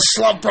 but a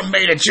slump from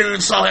May to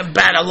June saw him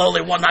bat a lowly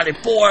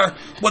 194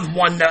 with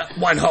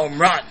one home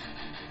run.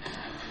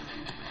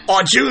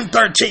 On June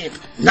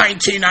 13th,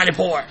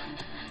 1994,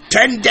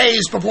 10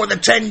 days before the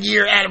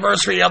 10-year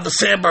anniversary of the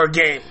Sandberg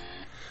game,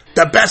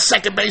 the best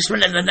second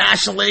baseman in the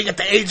National League at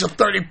the age of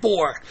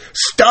 34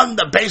 stunned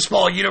the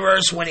baseball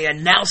universe when he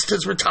announced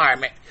his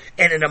retirement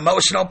in an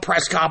emotional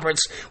press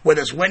conference with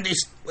his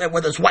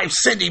wife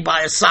Cindy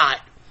by his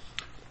side.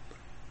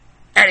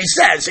 And he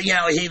says,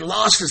 he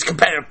lost his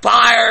competitive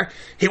fire.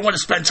 He wanted to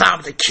spend time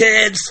with the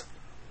kids.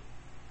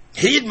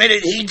 He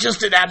admitted he just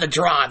didn't have the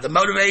drive, the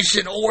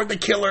motivation, or the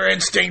killer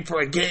instinct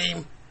for a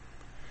game.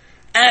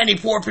 And he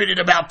forfeited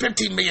about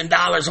 $15 million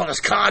on his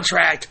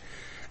contract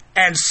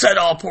and set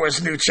off for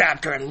his new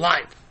chapter in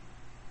life.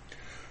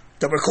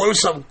 The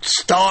reclusive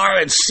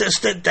star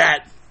insisted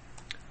that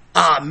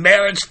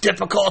marriage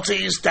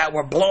difficulties that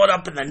were blowing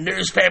up in the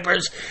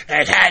newspapers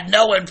had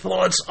no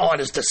influence on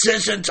his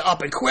decision to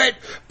up and quit,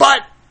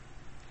 but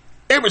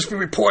it was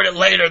reported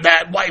later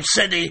that wife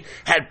Cindy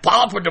had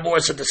filed for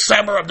divorce in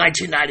December of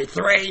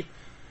 1993.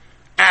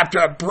 After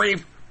a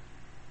brief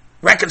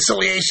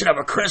reconciliation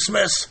over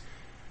Christmas,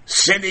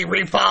 Cindy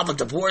refiled the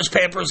divorce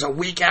papers a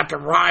week after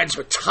Ryne's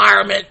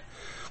retirement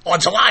on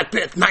July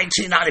 5th,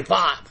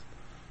 1995.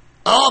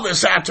 All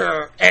this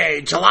after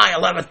a July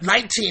 11th,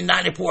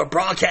 1994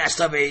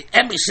 broadcast of a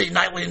NBC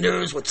Nightly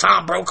News with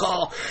Tom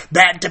Brokaw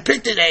that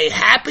depicted a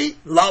happy,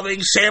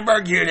 loving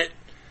Sandberg unit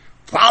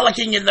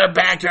frolicking in their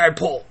backyard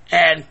pool.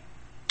 And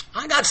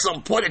I got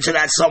some footage of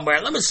that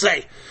somewhere. Let me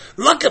say,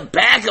 looking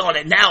back on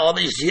it now, all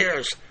these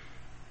years,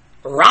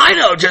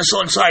 Ryno just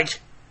looks like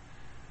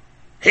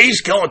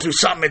he's going through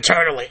something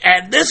internally.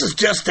 And this is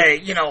just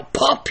a,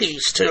 puff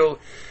piece to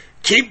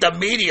keep the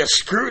media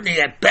scrutiny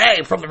at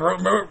bay from the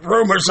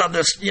rumors of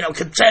this,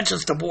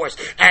 contentious divorce.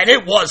 And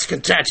it was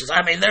contentious.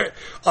 I mean, there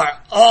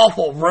are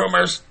awful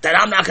rumors that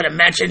I'm not going to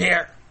mention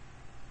here.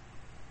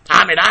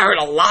 I mean, I heard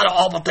a lot of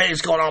awful things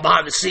going on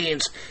behind the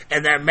scenes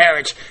in their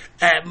marriage.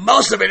 And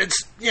most of it,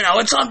 it's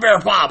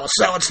unverifiable,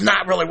 so it's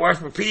not really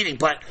worth repeating.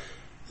 But,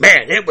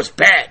 man, it was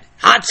bad.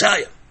 I tell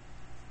you.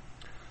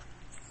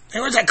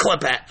 Where's that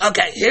clip at?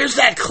 Okay, here's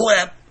that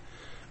clip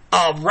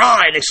of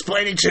Ryne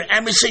explaining to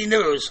NBC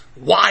News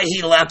why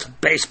he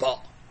left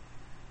baseball.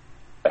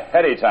 A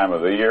heady time of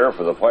the year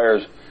for the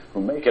players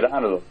who make it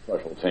onto the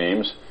special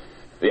teams.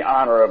 The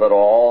honor of it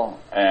all,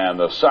 and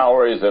the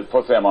salaries that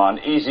put them on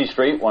easy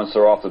street once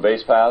they're off the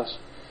base paths.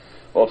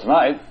 Well,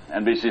 tonight,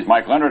 NBC's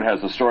Mike Leonard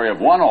has the story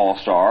of one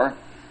All-Star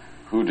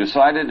who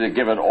decided to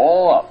give it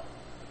all up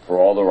for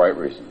all the right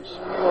reasons.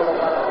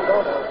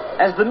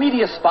 As the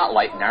media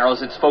spotlight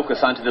narrows its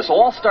focus onto this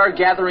all-star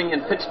gathering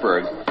in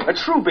Pittsburgh, a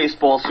true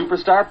baseball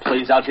superstar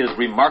plays out his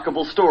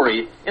remarkable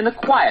story in the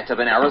quiet of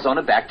an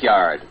Arizona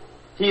backyard.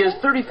 He is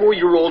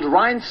 34-year-old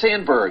Ryne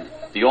Sandberg,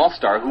 the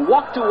all-star who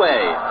walked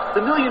away,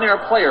 the millionaire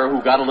player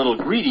who got a little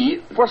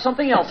greedy for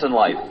something else in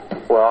life.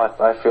 Well,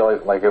 I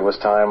feel like it was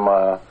time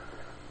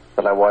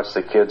that I watched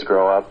the kids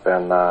grow up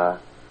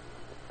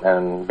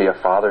and be a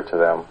father to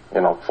them,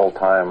 full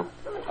time.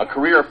 A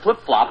career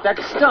flip-flop that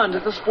stunned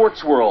the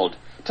sports world.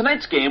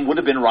 Tonight's game would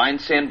have been Ryne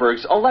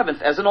Sandberg's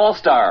 11th as an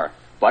all-star.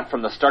 But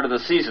from the start of the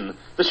season,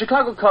 the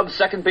Chicago Cubs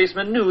second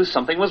baseman knew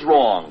something was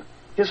wrong.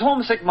 His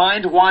homesick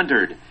mind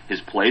wandered. His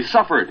play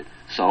suffered.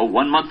 So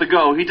 1 month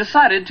ago, he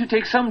decided to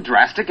take some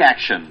drastic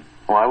action.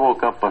 Well, I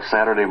woke up a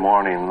Saturday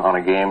morning on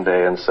a game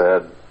day and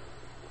said,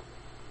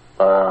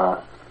 I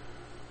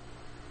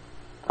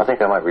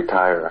think I might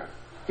retire.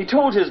 He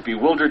told his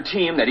bewildered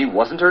team that he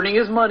wasn't earning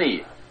his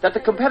money, that the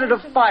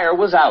competitive fire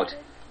was out.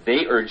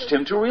 They urged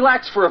him to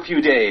relax for a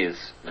few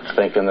days.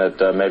 Thinking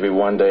that maybe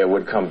one day it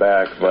would come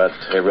back, but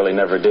it really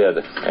never did.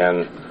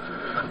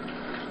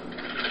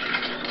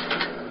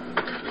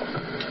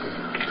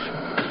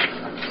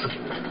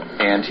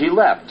 And he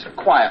left,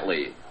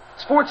 quietly.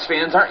 Sports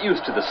fans aren't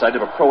used to the sight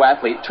of a pro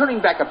athlete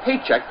turning back a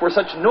paycheck for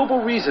such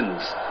noble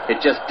reasons. It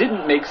just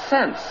didn't make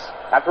sense.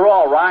 After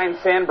all, Ryne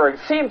Sandberg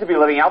seemed to be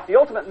living out the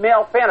ultimate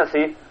male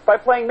fantasy by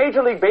playing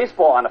Major League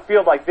Baseball on a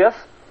field like this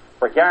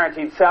for a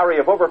guaranteed salary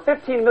of over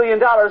 $15 million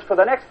for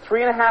the next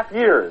 3.5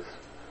 years.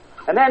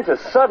 And then to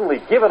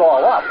suddenly give it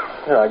all up.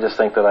 I just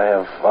think that I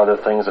have other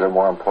things that are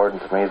more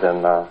important to me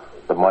than the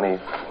money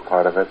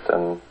part of it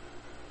and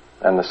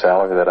the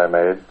salary that I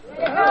made.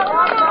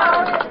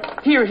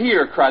 Hear,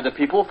 hear, cried the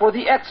people for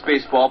the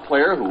ex-baseball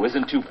player who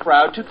isn't too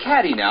proud to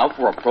caddy now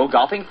for a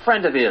pro-golfing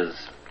friend of his.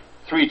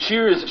 3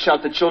 cheers,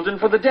 shout the children,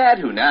 for the dad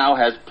who now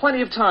has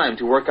plenty of time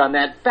to work on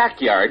that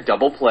backyard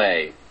double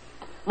play.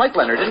 Mike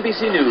Leonard,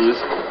 NBC News,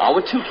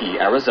 Ahwatukee,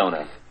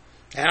 Arizona.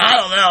 And I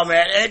don't know,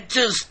 man. It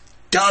just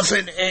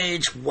doesn't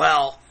age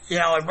well, in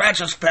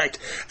retrospect.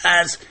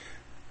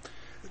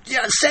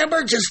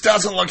 Sandberg just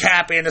doesn't look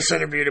happy in this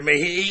interview to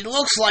me. He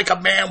looks like a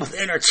man with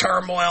inner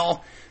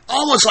turmoil,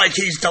 almost like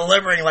he's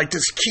delivering like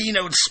this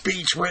keynote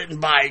speech written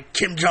by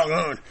Kim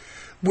Jong-un.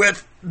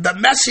 With the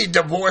messy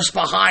divorce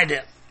behind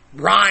him,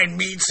 Ryne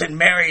meets and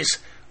marries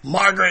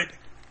Margaret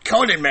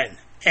Koningman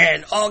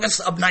in August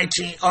of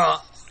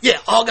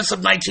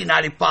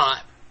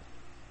 1995.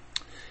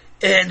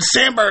 In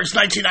Sandberg's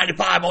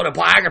 1995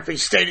 autobiography,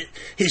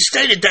 he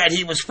stated that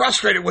he was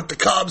frustrated with the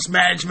Cubs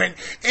management,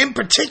 in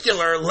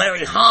particular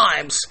Larry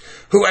Himes,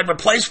 who had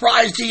replaced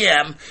Fry's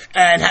GM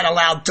and had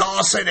allowed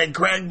Dawson and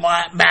Greg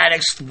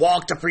Maddux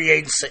walk to free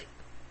agency.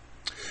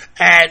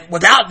 And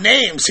without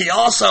names, he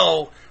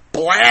also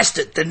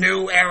blasted the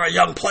new era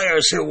young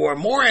players who were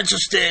more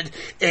interested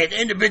in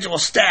individual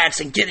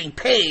stats and getting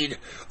paid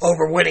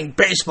over winning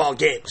baseball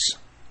games.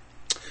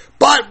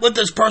 But with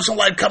his personal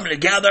life coming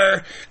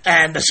together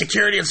and the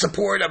security and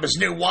support of his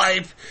new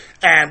wife,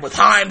 and with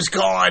Himes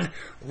gone,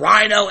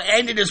 Ryno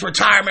ended his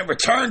retirement,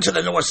 returned to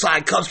the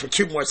Northside Cubs for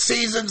 2 more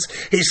seasons.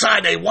 He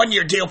signed a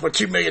 1-year deal for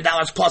 $2 million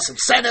plus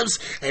incentives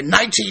in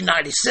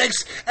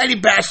 1996, and he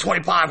bashed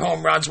 25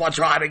 home runs while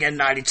driving in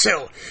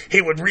 92.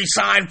 He would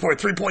re-sign for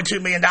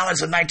 $3.2 million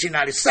in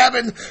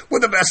 1997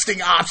 with a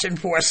vesting option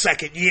for a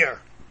second year.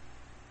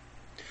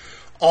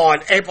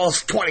 On April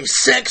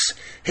 26,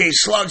 he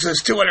slugs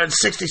his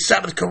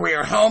 267th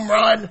career home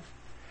run,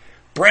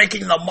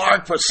 breaking the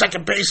mark for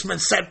second baseman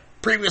set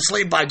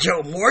previously by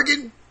Joe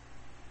Morgan.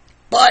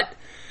 But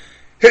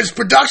his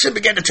production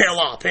began to tail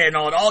off, and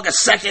on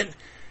August 2nd,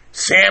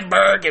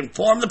 Sandberg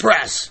informed the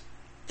press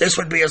this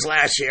would be his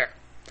last year.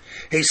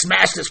 He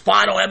smashed his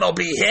final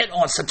MLB hit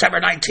on September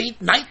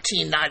 19th,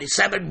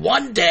 1997,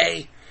 1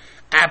 day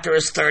after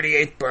his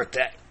 38th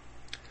birthday.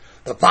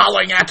 The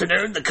following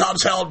afternoon, the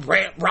Cubs held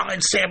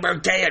Ryne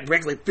Sandberg Day at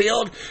Wrigley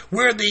Field,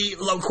 where the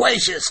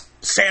loquacious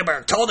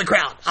Sandberg told the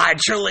crowd, "I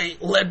truly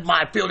lived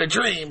my field of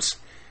dreams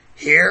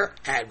here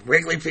at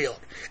Wrigley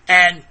Field."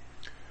 And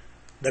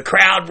the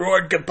crowd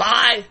roared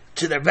goodbye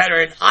to their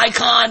veteran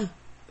icon,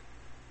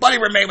 but he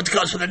remained with the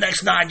Cubs for the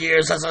next 9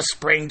 years as a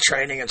spring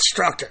training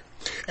instructor.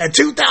 In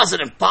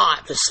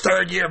 2005, his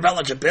third year of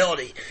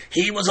eligibility,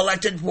 he was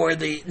elected for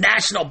the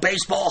National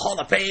Baseball Hall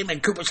of Fame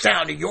in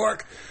Cooperstown, New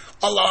York,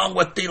 along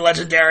with the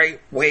legendary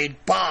Wade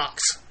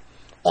Boggs.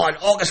 On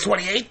August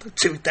 28,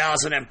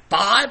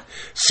 2005,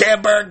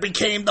 Sandberg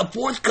became the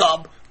fourth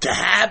Cub to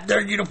have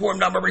their uniform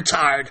number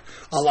retired,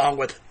 along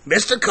with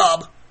Mr.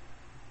 Cub,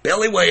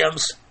 Billy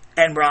Williams,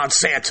 and Ron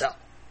Santo.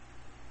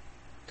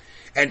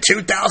 In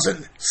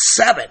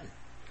 2007,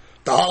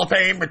 the Hall of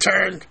Famer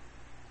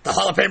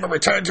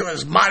returned to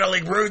his minor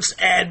league roots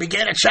and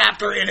began a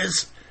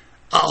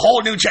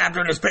whole new chapter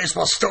in his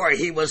baseball story.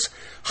 He was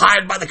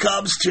hired by the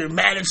Cubs to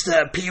manage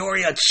the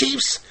Peoria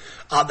Chiefs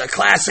of the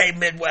Class A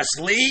Midwest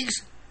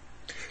Leagues.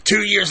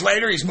 2 years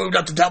later, he's moved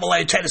up to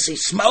Double-A Tennessee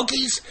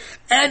Smokies,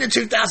 and in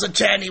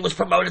 2010, he was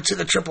promoted to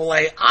the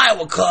Triple-A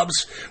Iowa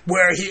Cubs,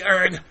 where he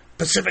earned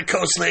Pacific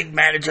Coast League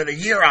Manager of the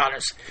Year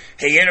honors.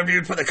 He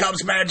interviewed for the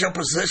Cubs manager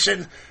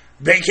position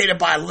vacated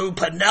by Lou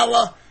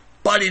Piniella,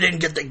 but he didn't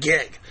get the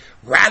gig.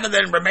 Rather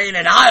than remain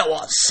in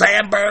Iowa,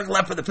 Sandberg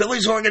left for the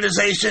Phillies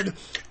organization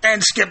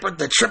and skippered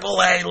the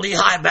Triple-A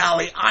Lehigh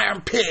Valley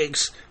Iron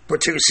Pigs for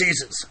 2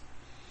 seasons.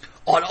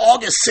 On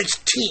August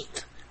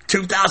 16th,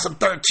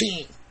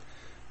 2013,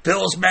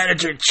 Phil's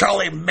manager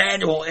Charlie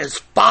Manuel is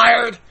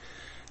fired,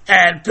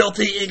 and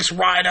Filthy inks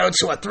Ryno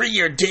to a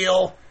 3-year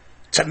deal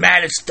to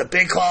manage the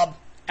big club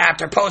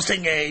after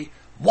posting a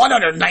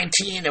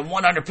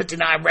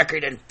 119-159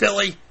 record in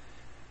Philly.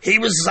 He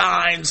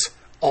resigns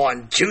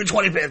on June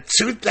 25th,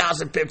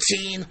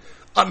 2015,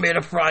 amid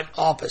a front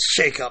office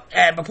shakeup.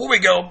 And before we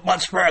go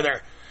much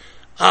further,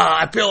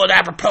 I feel it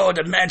apropos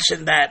to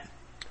mention that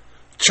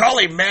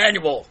Charlie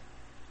Manuel,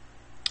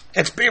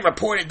 it's being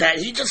reported that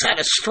he just had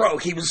a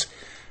stroke. He was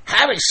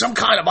having some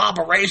kind of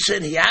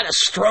operation. He had a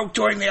stroke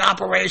during the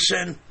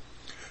operation.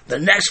 The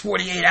next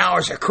 48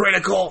 hours are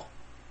critical.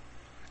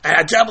 And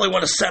I definitely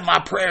want to send my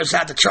prayers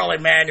out to Charlie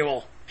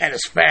Manuel and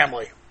his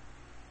family.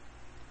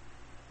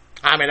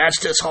 I mean, that's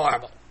just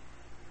horrible.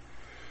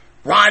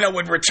 Ryno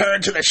would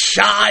return to the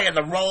Chi in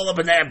the role of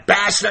an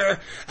ambassador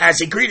as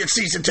he greeted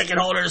season ticket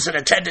holders and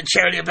attended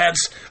charity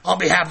events on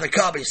behalf of the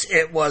Cubbies.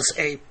 It was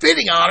a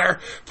fitting honor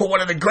for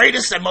one of the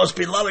greatest and most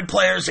beloved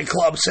players in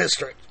club's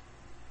history.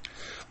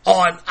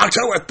 On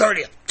October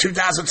 30th,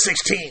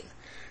 2016,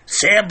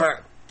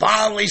 Sandberg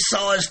finally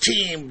saw his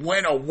team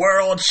win a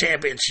world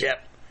championship,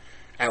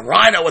 and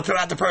Ryno would throw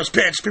out the first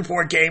pitch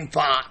before Game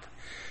 5.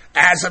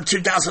 As of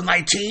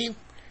 2019,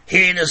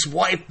 he and his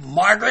wife,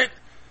 Margaret,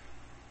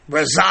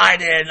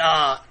 reside in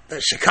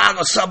the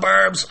Chicago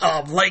suburbs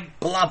of Lake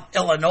Bluff,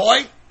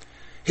 Illinois.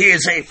 He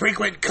is a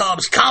frequent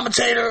Cubs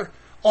commentator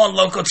on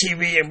local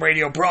TV and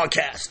radio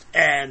broadcast.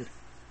 And,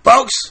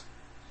 folks,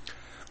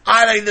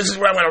 I think this is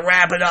where I'm going to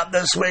wrap it up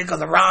this week on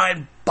the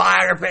Ryne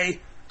biography.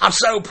 I'm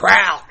so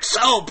proud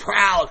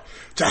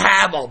to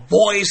have a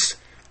voice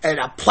and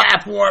a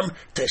platform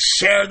to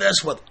share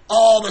this with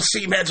all the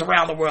seamheads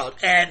around the world.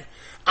 And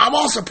I'm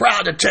also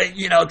proud to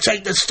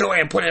take this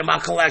story and put it in my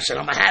collection.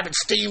 I'm going to have it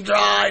steam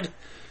dried,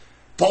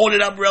 fold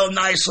it up real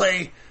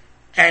nicely,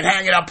 and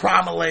hang it up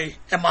prominently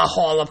in my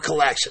hall of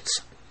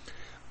collections.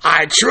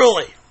 I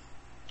truly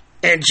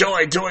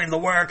enjoyed doing the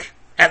work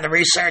and the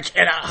research,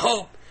 and I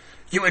hope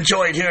you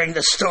enjoyed hearing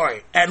this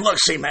story. And look,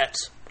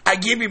 seamheads, I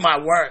give you my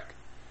word.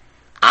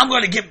 I'm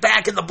going to get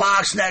back in the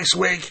box next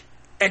week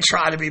and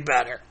try to be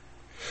better.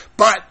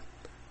 But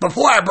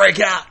before I break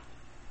out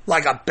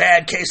like a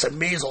bad case of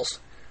measles,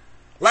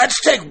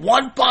 let's take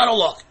one final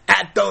look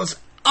at those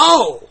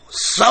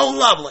so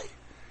lovely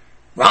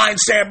Ryne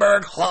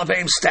Sandberg Hall of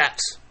Fame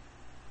stats.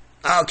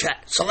 Okay,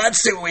 so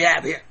let's see what we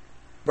have here.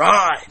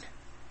 Ryne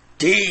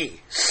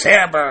D.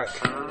 Sandberg.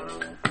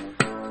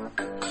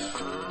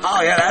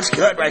 Oh yeah, that's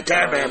good right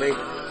there, baby.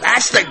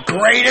 That's the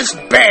greatest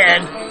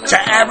band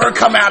to ever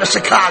come out of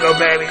Chicago,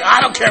 baby.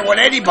 I don't care what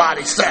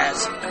anybody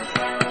says.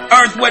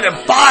 Earth, Wind, and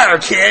Fire,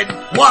 kid.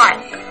 What?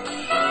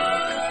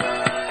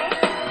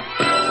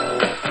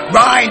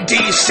 Ryne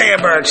D.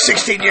 Sandberg,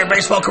 16-year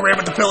baseball career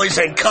with the Phillies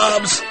and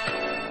Cubs.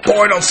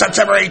 Born on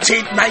September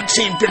 18,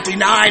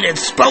 1959 in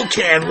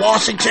Spokane,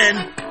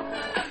 Washington.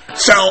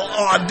 So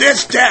on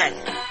this day,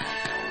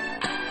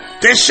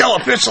 this show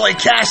officially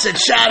cast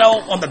its shadow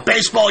on the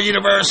baseball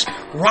universe.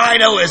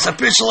 Ryno is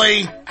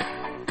officially...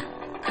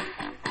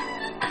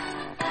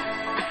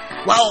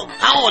 Well,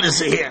 how old is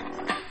he here?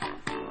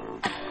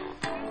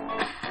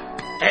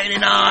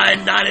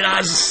 89,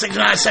 99,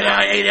 69,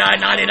 79, 89,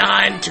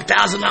 99,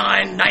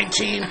 2009,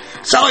 19.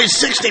 So he's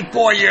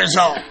 64 years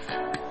old.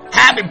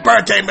 Happy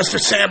birthday, Mr.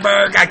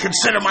 Sandberg. I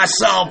consider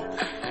myself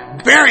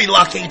very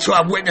lucky to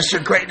have witnessed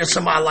your greatness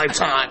in my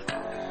lifetime.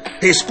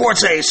 He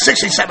sports a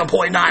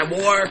 67.9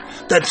 WAR,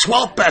 the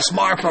 12th best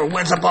mark for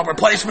wins above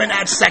replacement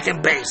at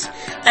second base.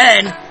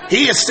 And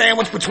he is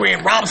sandwiched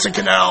between Robinson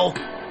Cano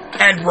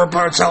and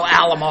Roberto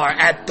Alomar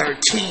at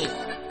 13.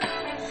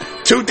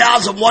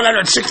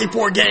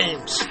 2,164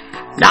 games,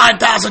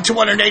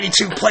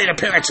 9,282 plate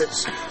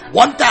appearances,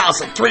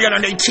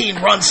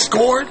 1,318 runs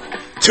scored,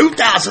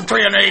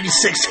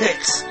 2,386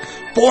 hits,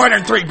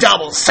 403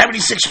 doubles,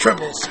 76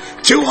 triples,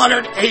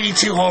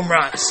 282 home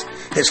runs.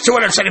 His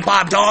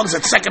 275 dogs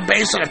at second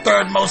base are the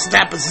third most at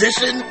that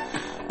position,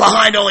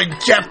 behind only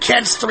Jeff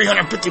Kent's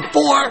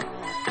 354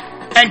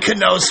 and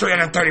Cano's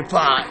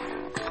 335.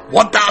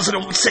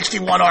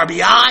 1,061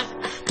 RBI,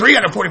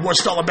 344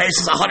 stolen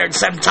bases,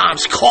 107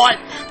 times caught,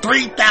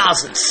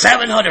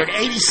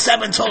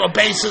 3,787 total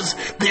bases,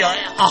 the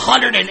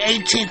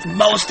 118th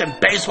most in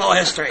baseball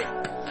history.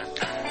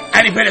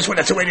 And he finished with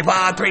a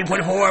 285,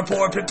 3.4,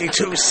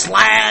 452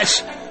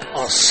 slash,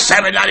 a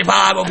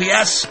 795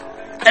 OPS,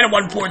 and a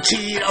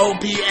 114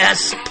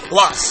 OPS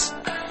plus.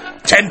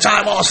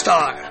 10-time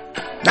All-Star,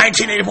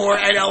 1984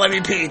 NL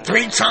MVP,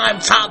 3-time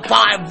top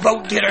 5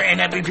 vote getter in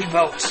MVP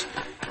votes.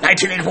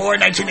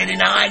 1984,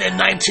 1989, and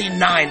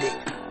 1990.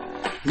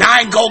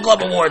 9 Gold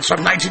Glove Awards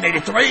from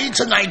 1983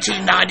 to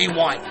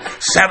 1991.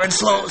 7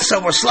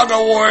 Silver Slugger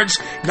Awards,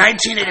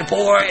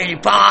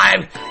 1984,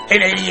 85, and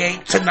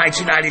 88 to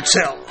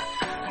 1992.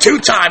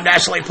 2-time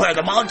National League Player of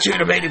the Month, June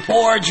of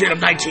 84, June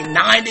of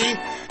 1990.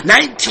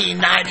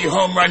 1990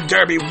 Home Run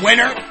Derby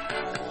winner.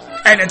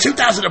 And in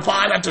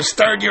 2005, after his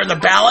third year in the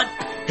ballot,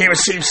 he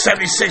received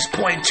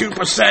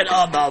 76.2%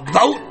 of the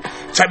vote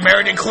to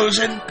merit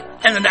inclusion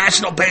in the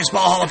National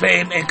Baseball Hall of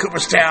Fame in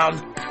Cooperstown,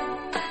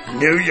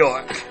 New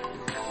York.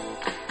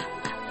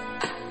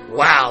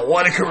 Wow,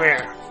 what a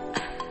career.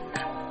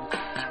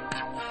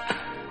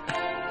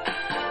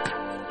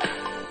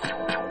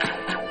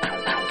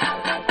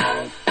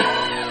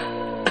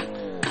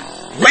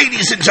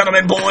 Ladies and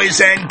gentlemen,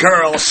 boys and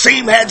girls,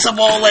 seamheads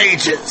of all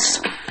ages,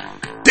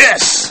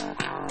 this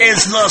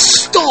is the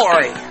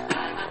story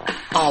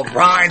of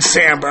Ryne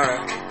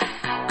Sandberg.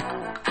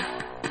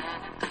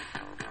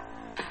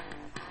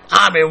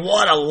 I mean,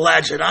 what a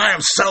legend. I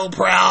am so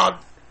proud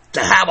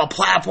to have a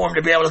platform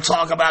to be able to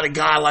talk about a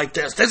guy like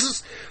this.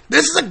 This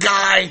is a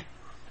guy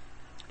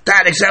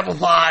that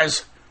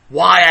exemplifies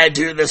why I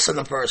do this in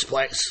the first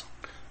place.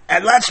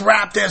 And let's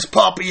wrap this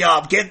puppy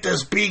up. Get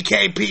this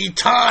BKP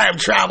time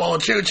travel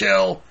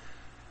choo-choo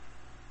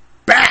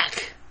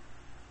back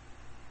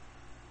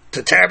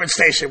to Terrapin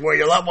Station where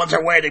your loved ones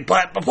are waiting.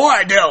 But before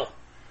I do,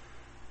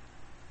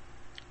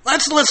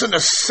 let's listen to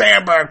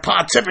Sandberg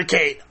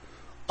pontificate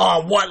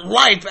on what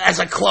life as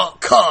a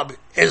Cub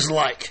is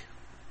like.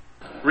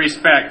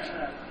 Respect.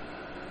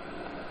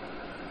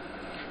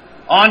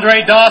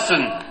 Andre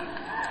Dawson.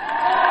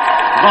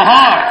 The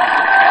Hawk.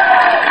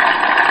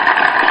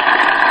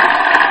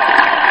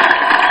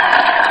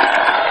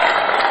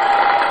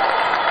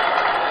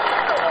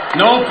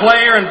 No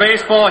player in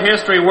baseball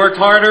history worked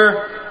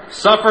harder,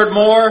 suffered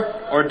more,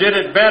 or did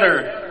it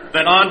better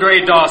than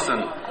Andre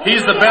Dawson.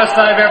 He's the best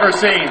I've ever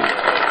seen.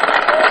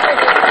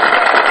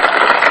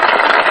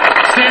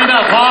 Stand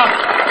up, Hawk.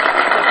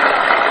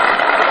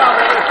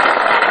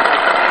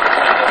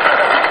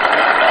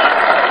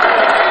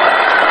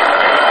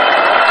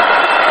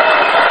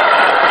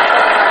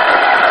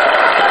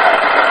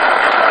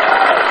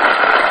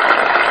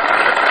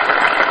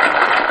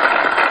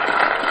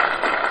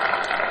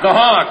 The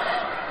Hawk.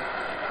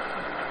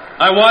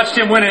 I watched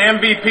him win an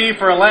MVP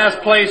for a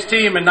last-place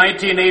team in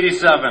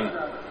 1987,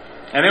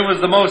 and it was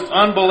the most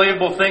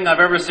unbelievable thing I've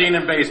ever seen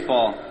in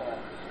baseball.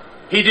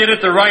 He did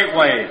it the right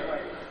way,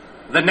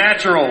 the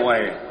natural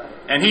way,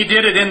 and he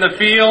did it in the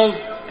field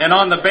and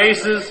on the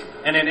bases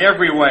and in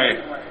every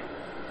way.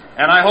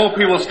 And I hope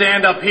he will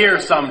stand up here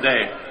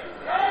someday.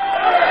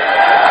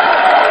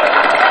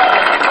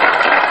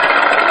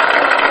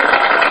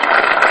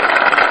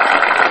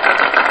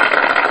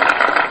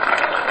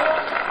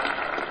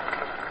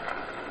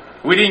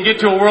 We didn't get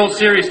to a World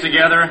Series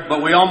together,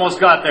 but we almost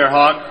got there,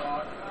 Hawk.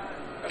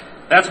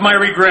 That's my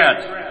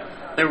regret,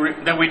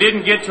 that we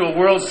didn't get to a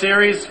World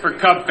Series for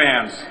Cub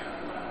fans.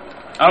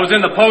 I was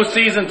in the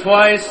postseason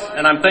twice,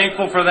 and I'm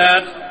thankful for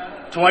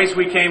that. Twice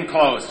we came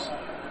close.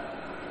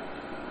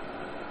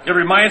 It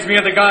reminds me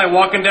of the guy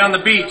walking down the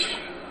beach.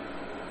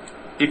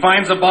 He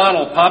finds a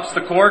bottle, pops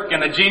the cork,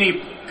 and a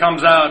genie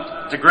comes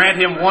out to grant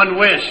him one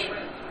wish.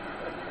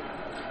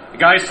 The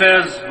guy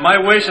says, "My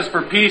wish is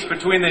for peace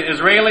between the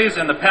Israelis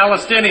and the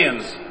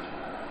Palestinians.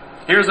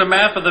 Here's a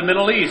map of the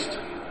Middle East."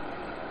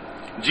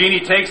 Genie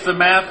takes the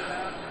map,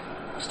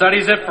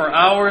 studies it for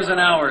hours and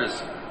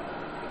hours,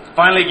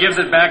 finally gives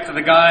it back to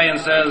the guy and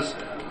says,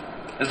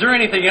 "Is there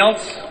anything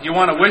else you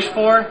want to wish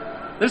for?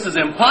 This is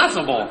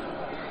impossible."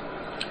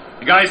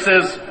 The guy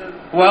says,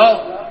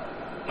 "Well,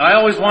 I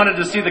always wanted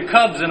to see the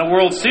Cubs in a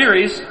World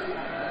Series."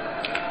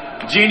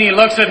 Genie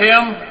looks at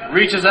him,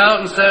 reaches out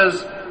and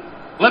says,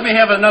 "Let me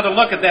have another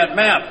look at that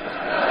map."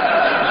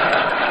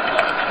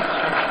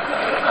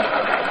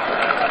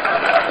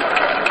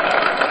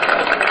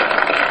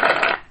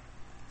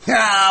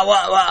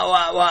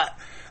 What?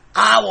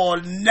 I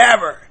will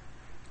never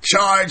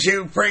charge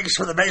you freaks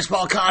for the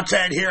baseball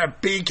content here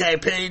at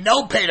BKP.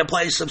 No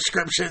pay-to-play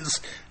subscriptions,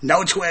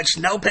 no Twitch,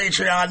 no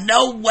Patreon,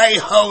 no way,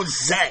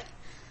 Jose.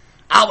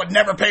 I would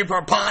never pay for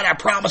a pod. I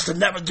promise to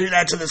never do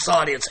that to this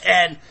audience.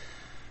 And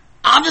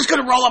I'm just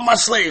going to roll up my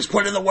sleeves,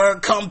 put in the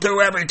work, come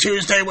through every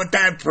Tuesday with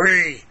that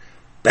free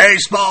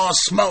baseball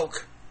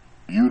smoke.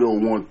 You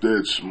don't want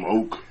that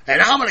smoke.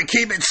 And I'm going to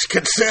keep it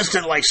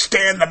consistent like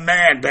Stan the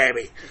Man,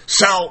 baby.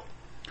 So,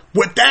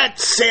 with that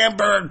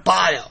Sandberg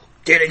bio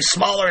getting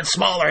smaller and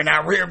smaller in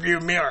our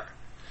rearview mirror,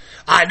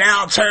 I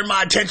now turn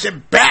my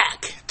attention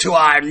back to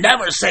our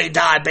never say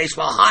die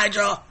baseball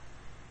hydra.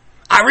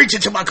 I reach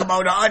into my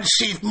kimono,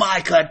 unsheath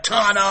my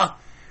katana,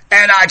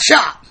 and I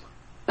chop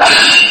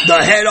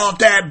the head off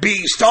that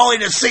beast, only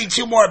to see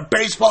two more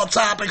baseball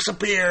topics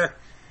appear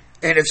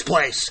in its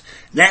place.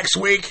 Next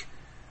week,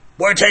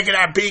 we're taking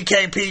our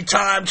BKP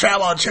time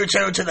travel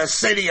choo-choo to the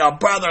city of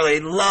brotherly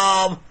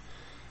love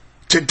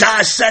to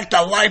dissect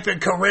the life and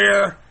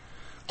career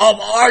of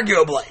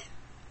arguably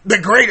the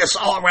greatest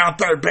all-around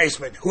third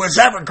baseman who has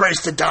ever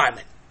graced the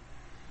diamond.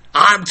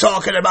 I'm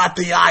talking about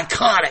the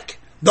iconic,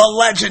 the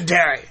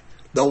legendary,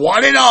 the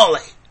one and only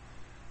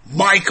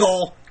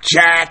Michael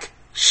Jack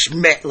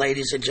Schmidt,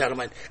 ladies and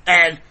gentlemen.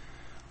 And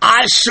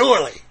I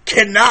surely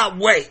cannot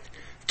wait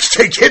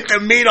to get the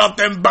meat off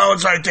them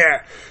bones right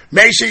there.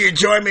 Make sure you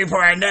join me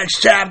for our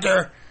next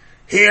chapter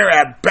here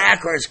at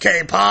Backwards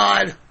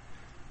K-Pod,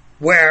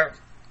 where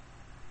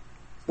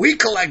we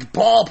collect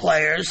ball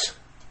players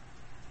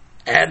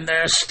and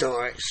their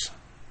stories.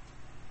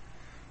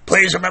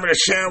 Please remember to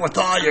share with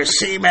all your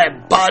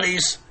seaman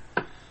buddies.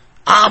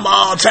 I'm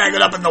all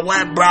tangled up in the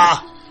web,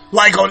 brah,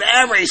 like on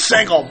every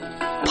single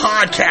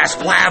podcast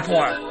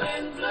platform.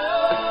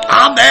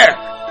 I'm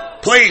there.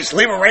 Please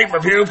leave a rate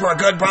review for a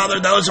good brother.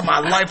 Those are my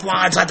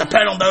lifelines. I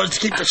depend on those to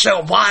keep the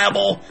show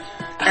viable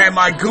and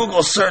my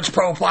Google search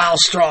profile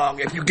strong.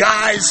 If you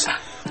guys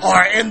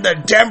are in the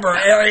Denver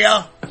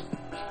area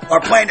or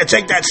plan to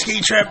take that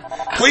ski trip,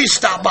 please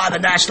stop by the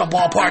National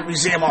Ballpark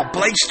Museum on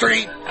Blake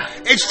Street.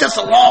 It's just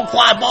a long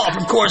fly ball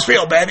from Coors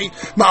Field, baby.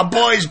 My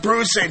boys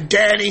Bruce and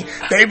Danny,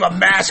 they've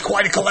amassed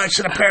quite a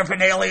collection of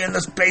paraphernalia in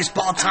this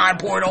baseball time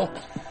portal,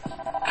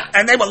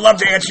 and they would love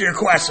to answer your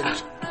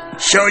questions,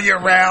 show you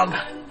around.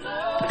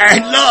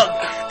 And look,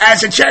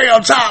 as a cherry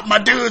on top, my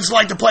dudes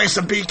like to play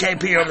some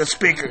BKP on the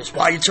speakers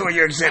while you tour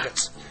your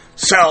exhibits.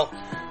 So,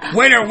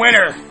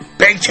 winner,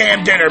 baked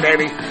ham dinner,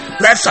 baby.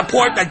 Let's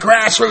support the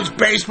Grassroots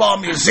Baseball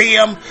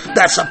Museum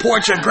that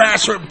supports your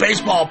Grassroots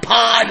Baseball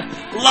Pod.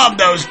 Love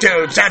those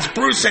dudes. That's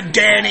Bruce and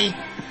Danny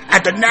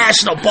at the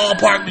National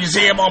Ballpark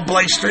Museum on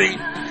Blake Street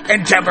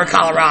in Denver,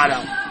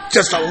 Colorado.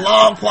 Just a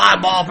long fly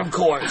ball from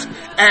Coors.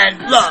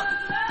 And look,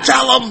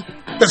 tell them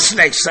the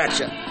snake sent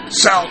you.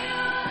 So,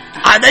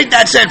 I think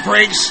that's it,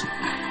 freaks.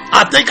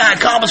 I think I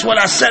accomplished what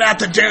I set out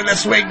to do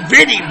this week.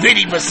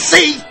 Vidi, but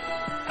see,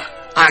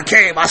 I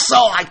came, I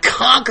saw, I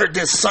conquered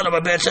this son of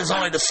a bitch as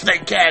only the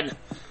snake can.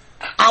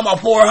 I'm a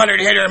 400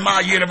 hitter in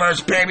my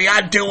universe, baby.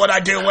 I do what I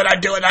do, and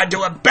I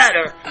do it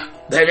better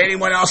than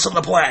anyone else on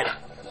the planet.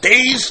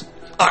 These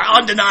are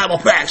undeniable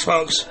facts,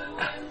 folks.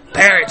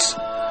 Parents,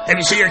 if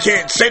you see your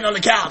kid sitting on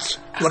the couch,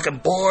 looking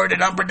bored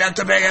and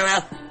unproductive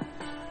AF,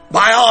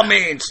 by all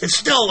means, it's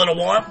still a little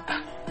warm.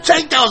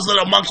 Take those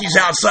little monkeys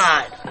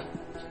outside.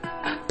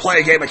 Play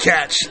a game of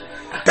catch.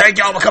 Thank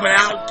y'all for coming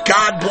out.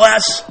 God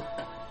bless.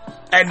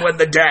 And win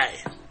the day.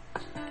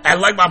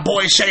 And like my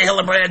boy Shea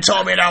Hillenbrand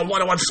told me in our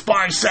one-on-one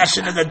sparring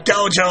session in the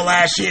dojo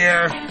last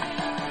year,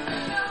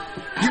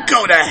 you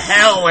go to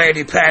hell,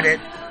 Andy Pettit.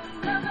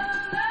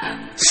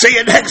 See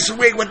you next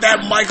week with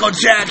that Michael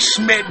Jack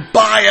Schmidt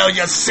bio,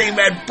 you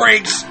seaman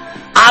freaks.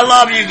 I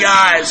love you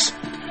guys.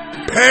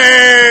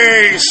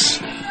 Peace.